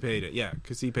framed because he paid it. Yeah,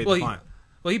 because he paid the fine.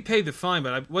 He paid the fine,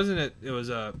 but wasn't it? It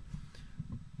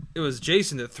was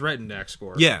Jason that threatened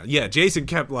Axgor. Yeah. Jason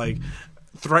kept like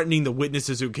threatening the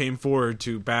witnesses who came forward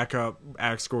to back up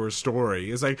Axgor's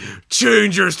story. It's like,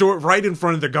 change your story right in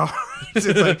front of the guards.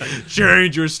 It's like,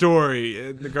 change your story.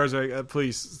 And the guards are like,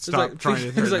 please stop trying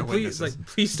to threaten the witnesses.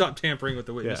 Please stop tampering with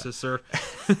the witnesses, sir.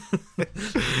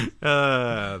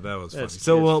 That was funny.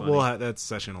 So we'll have, that's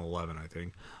session 11, I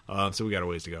think. So we got a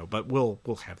ways to go, but we'll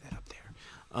have that up there.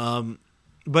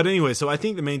 But anyway, so I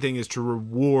think the main thing is to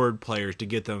reward players to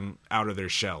get them out of their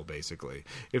shell, basically.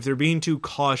 If they're being too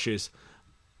cautious,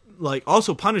 like,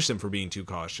 also punish them for being too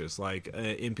cautious, like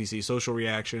NPC social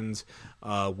reactions,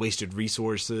 wasted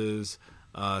resources,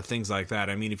 things like that.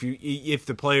 I mean, if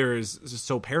the player is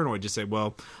so paranoid, just say,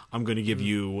 well, I'm going to give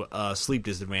you sleep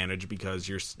disadvantage because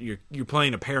you're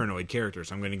playing a paranoid character,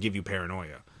 so I'm going to give you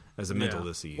paranoia as a mental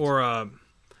disease. Or I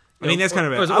mean, that's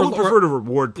kind of I would prefer to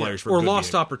reward players for or good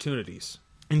lost behavior. Opportunities.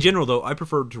 In general, though, I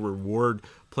prefer to reward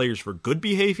players for good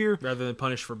behavior rather than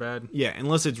punish for bad. Yeah,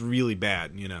 unless it's really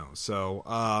bad, you know. So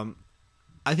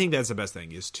I think that's the best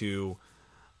thing, is to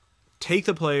take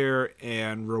the player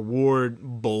and reward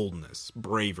boldness,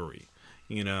 bravery.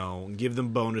 You know, give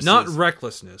them bonuses. Not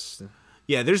recklessness.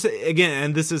 Yeah, there's, again,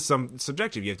 and this is some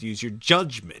subjective. You have to use your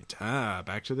judgment.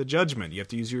 Back to the judgment. You have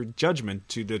to use your judgment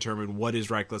to determine what is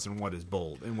reckless and what is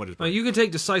bold and what is brave. You can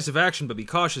take decisive action, but be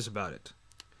cautious about it.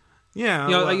 Yeah,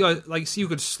 so you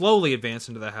could slowly advance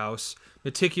into the house,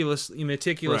 meticulously,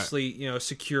 right.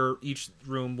 Secure each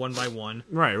room one by one.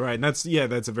 Right, and that's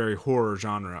a very horror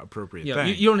genre appropriate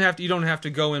thing. You don't have to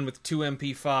go in with 2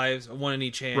 MP5s, one in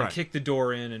each hand, right. Kick the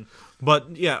door in,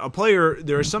 But yeah,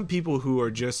 there are some people who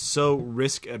are just so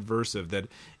risk aversive that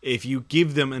if you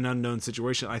give them an unknown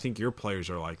situation, I think your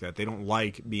players are like that. They don't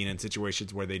like being in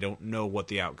situations where they don't know what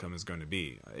the outcome is going to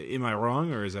be. Am I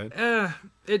wrong, or is that?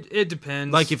 It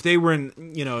depends. Like if they were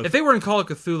in, if they were in Call of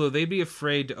Cthulhu, they'd be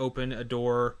afraid to open a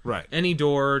door, right? Any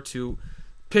door, to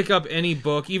pick up any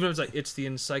book, even if it's the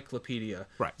encyclopedia.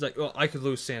 Right. It's like, well, I could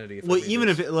lose sanity.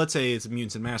 If let's say it's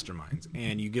Mutants and Masterminds,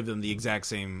 and you give them the exact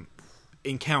same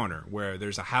encounter where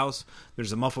there's a house,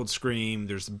 there's a muffled scream,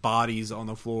 there's bodies on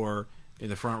the floor in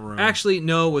the front room. Actually,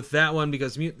 no, with that one,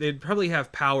 because they'd probably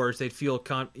have powers. They'd feel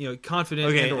confident.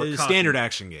 Okay, and standard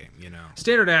action game,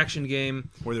 Standard action game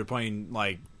where they're playing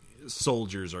like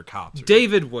soldiers or cops.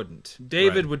 David wouldn't.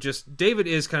 David would just. David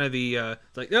is kind of the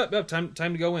time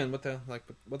to go in. What the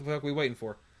fuck are we waiting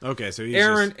for? Okay, so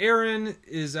Aaron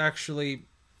is actually.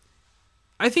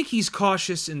 I think he's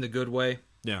cautious in the good way.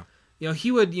 Yeah.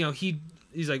 He would.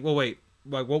 He's like, well, wait.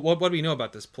 Like, what do we know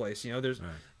about this place? There's,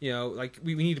 right.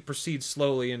 We need to proceed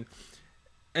slowly,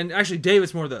 and actually,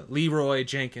 David's more the Leroy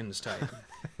Jenkins type.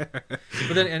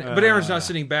 but Aaron's not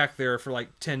sitting back there for like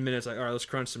 10 minutes. Like, all right, let's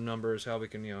crunch some numbers. How we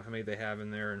can, how many they have in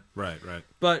there. And, right.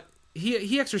 But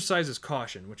he exercises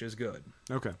caution, which is good.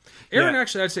 Okay. Aaron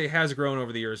actually, I'd say, has grown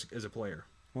over the years as a player.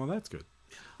 Well, that's good.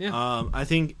 Yeah. I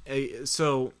think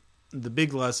so. The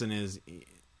big lesson is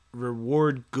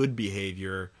reward good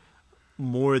behavior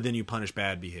more than you punish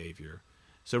bad behavior.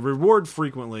 So reward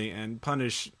frequently and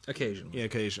punish occasionally. Yeah,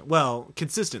 occasionally. Well,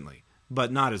 consistently,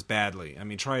 but not as badly. I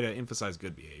mean, try to emphasize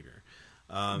good behavior.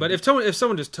 But if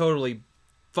someone just totally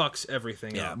fucks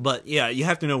everything up, but you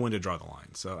have to know when to draw the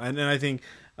line. So, and then I think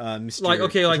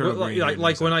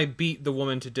like when I beat the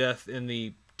woman to death in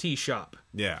the tea shop.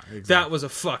 Yeah, exactly. That was a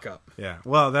fuck up. Yeah,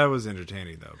 well, that was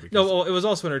entertaining though. Because, No, well, it was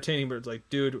also entertaining, but it's like,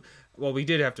 dude, well, we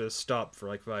did have to stop for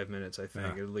like 5 minutes, I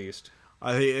think, at least.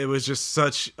 I think it was just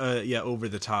such a over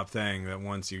the top thing that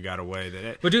once you got away,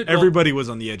 that dude, everybody was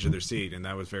on the edge of their seat, and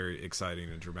that was very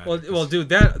exciting and dramatic. Well, dude,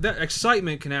 that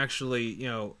excitement can actually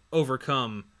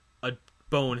overcome a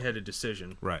boneheaded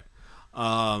decision. Right.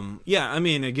 Yeah, I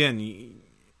mean, again,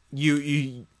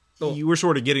 you were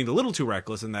sort of getting a little too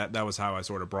reckless, and that was how I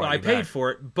sort of brought. Well, you I paid back.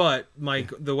 for it, but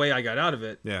the way I got out of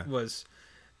it Yeah. was,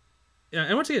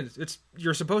 and once again,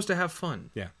 you're supposed to have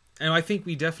fun. Yeah. And I think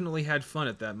we definitely had fun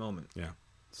at that moment. Yeah.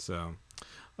 So,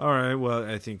 all right. Well,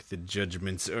 I think the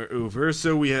judgments are over.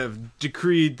 So we have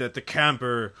decreed that the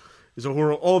camper is a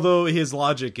horror. Although his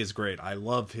logic is great, I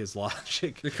love his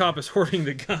logic. The cop is hoarding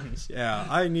the guns. Yeah,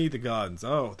 I need the guns.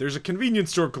 Oh, there's a convenience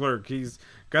store clerk. He's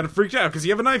got freaked out because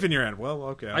you have a knife in your hand. Well,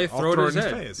 okay, I I'll throw it throw at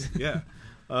it in his his face. Yeah.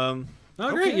 Oh,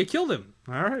 great! Okay. You killed him.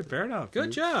 All right, fair enough.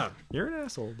 Good job. You're an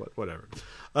asshole, but whatever.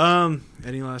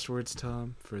 Any last words,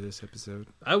 Tom, for this episode?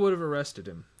 I would have arrested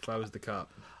him if I was the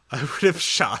cop. I would have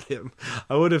shot him.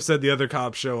 I would have said the other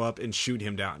cops show up and shoot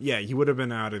him down. Yeah, he would have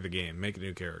been out of the game. Make a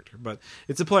new character. But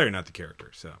it's a player, not the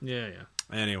character. So Yeah.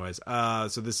 anyways,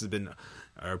 so this has been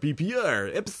our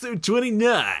BPR, episode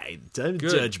 29, Time of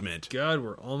Judgment. God,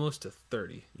 we're almost to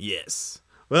 30. Yes.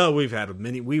 Well, we've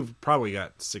probably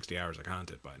got 60 hours of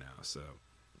content by now, so.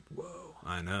 Whoa.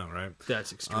 I know, right?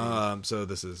 That's extreme. So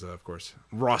this is, of course,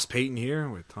 Ross Payton here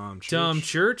with Tom Church. Tom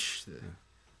Church?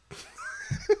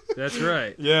 That's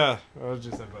right. Yeah, I was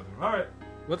just saying both of them. All right.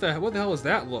 What the hell is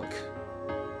that look?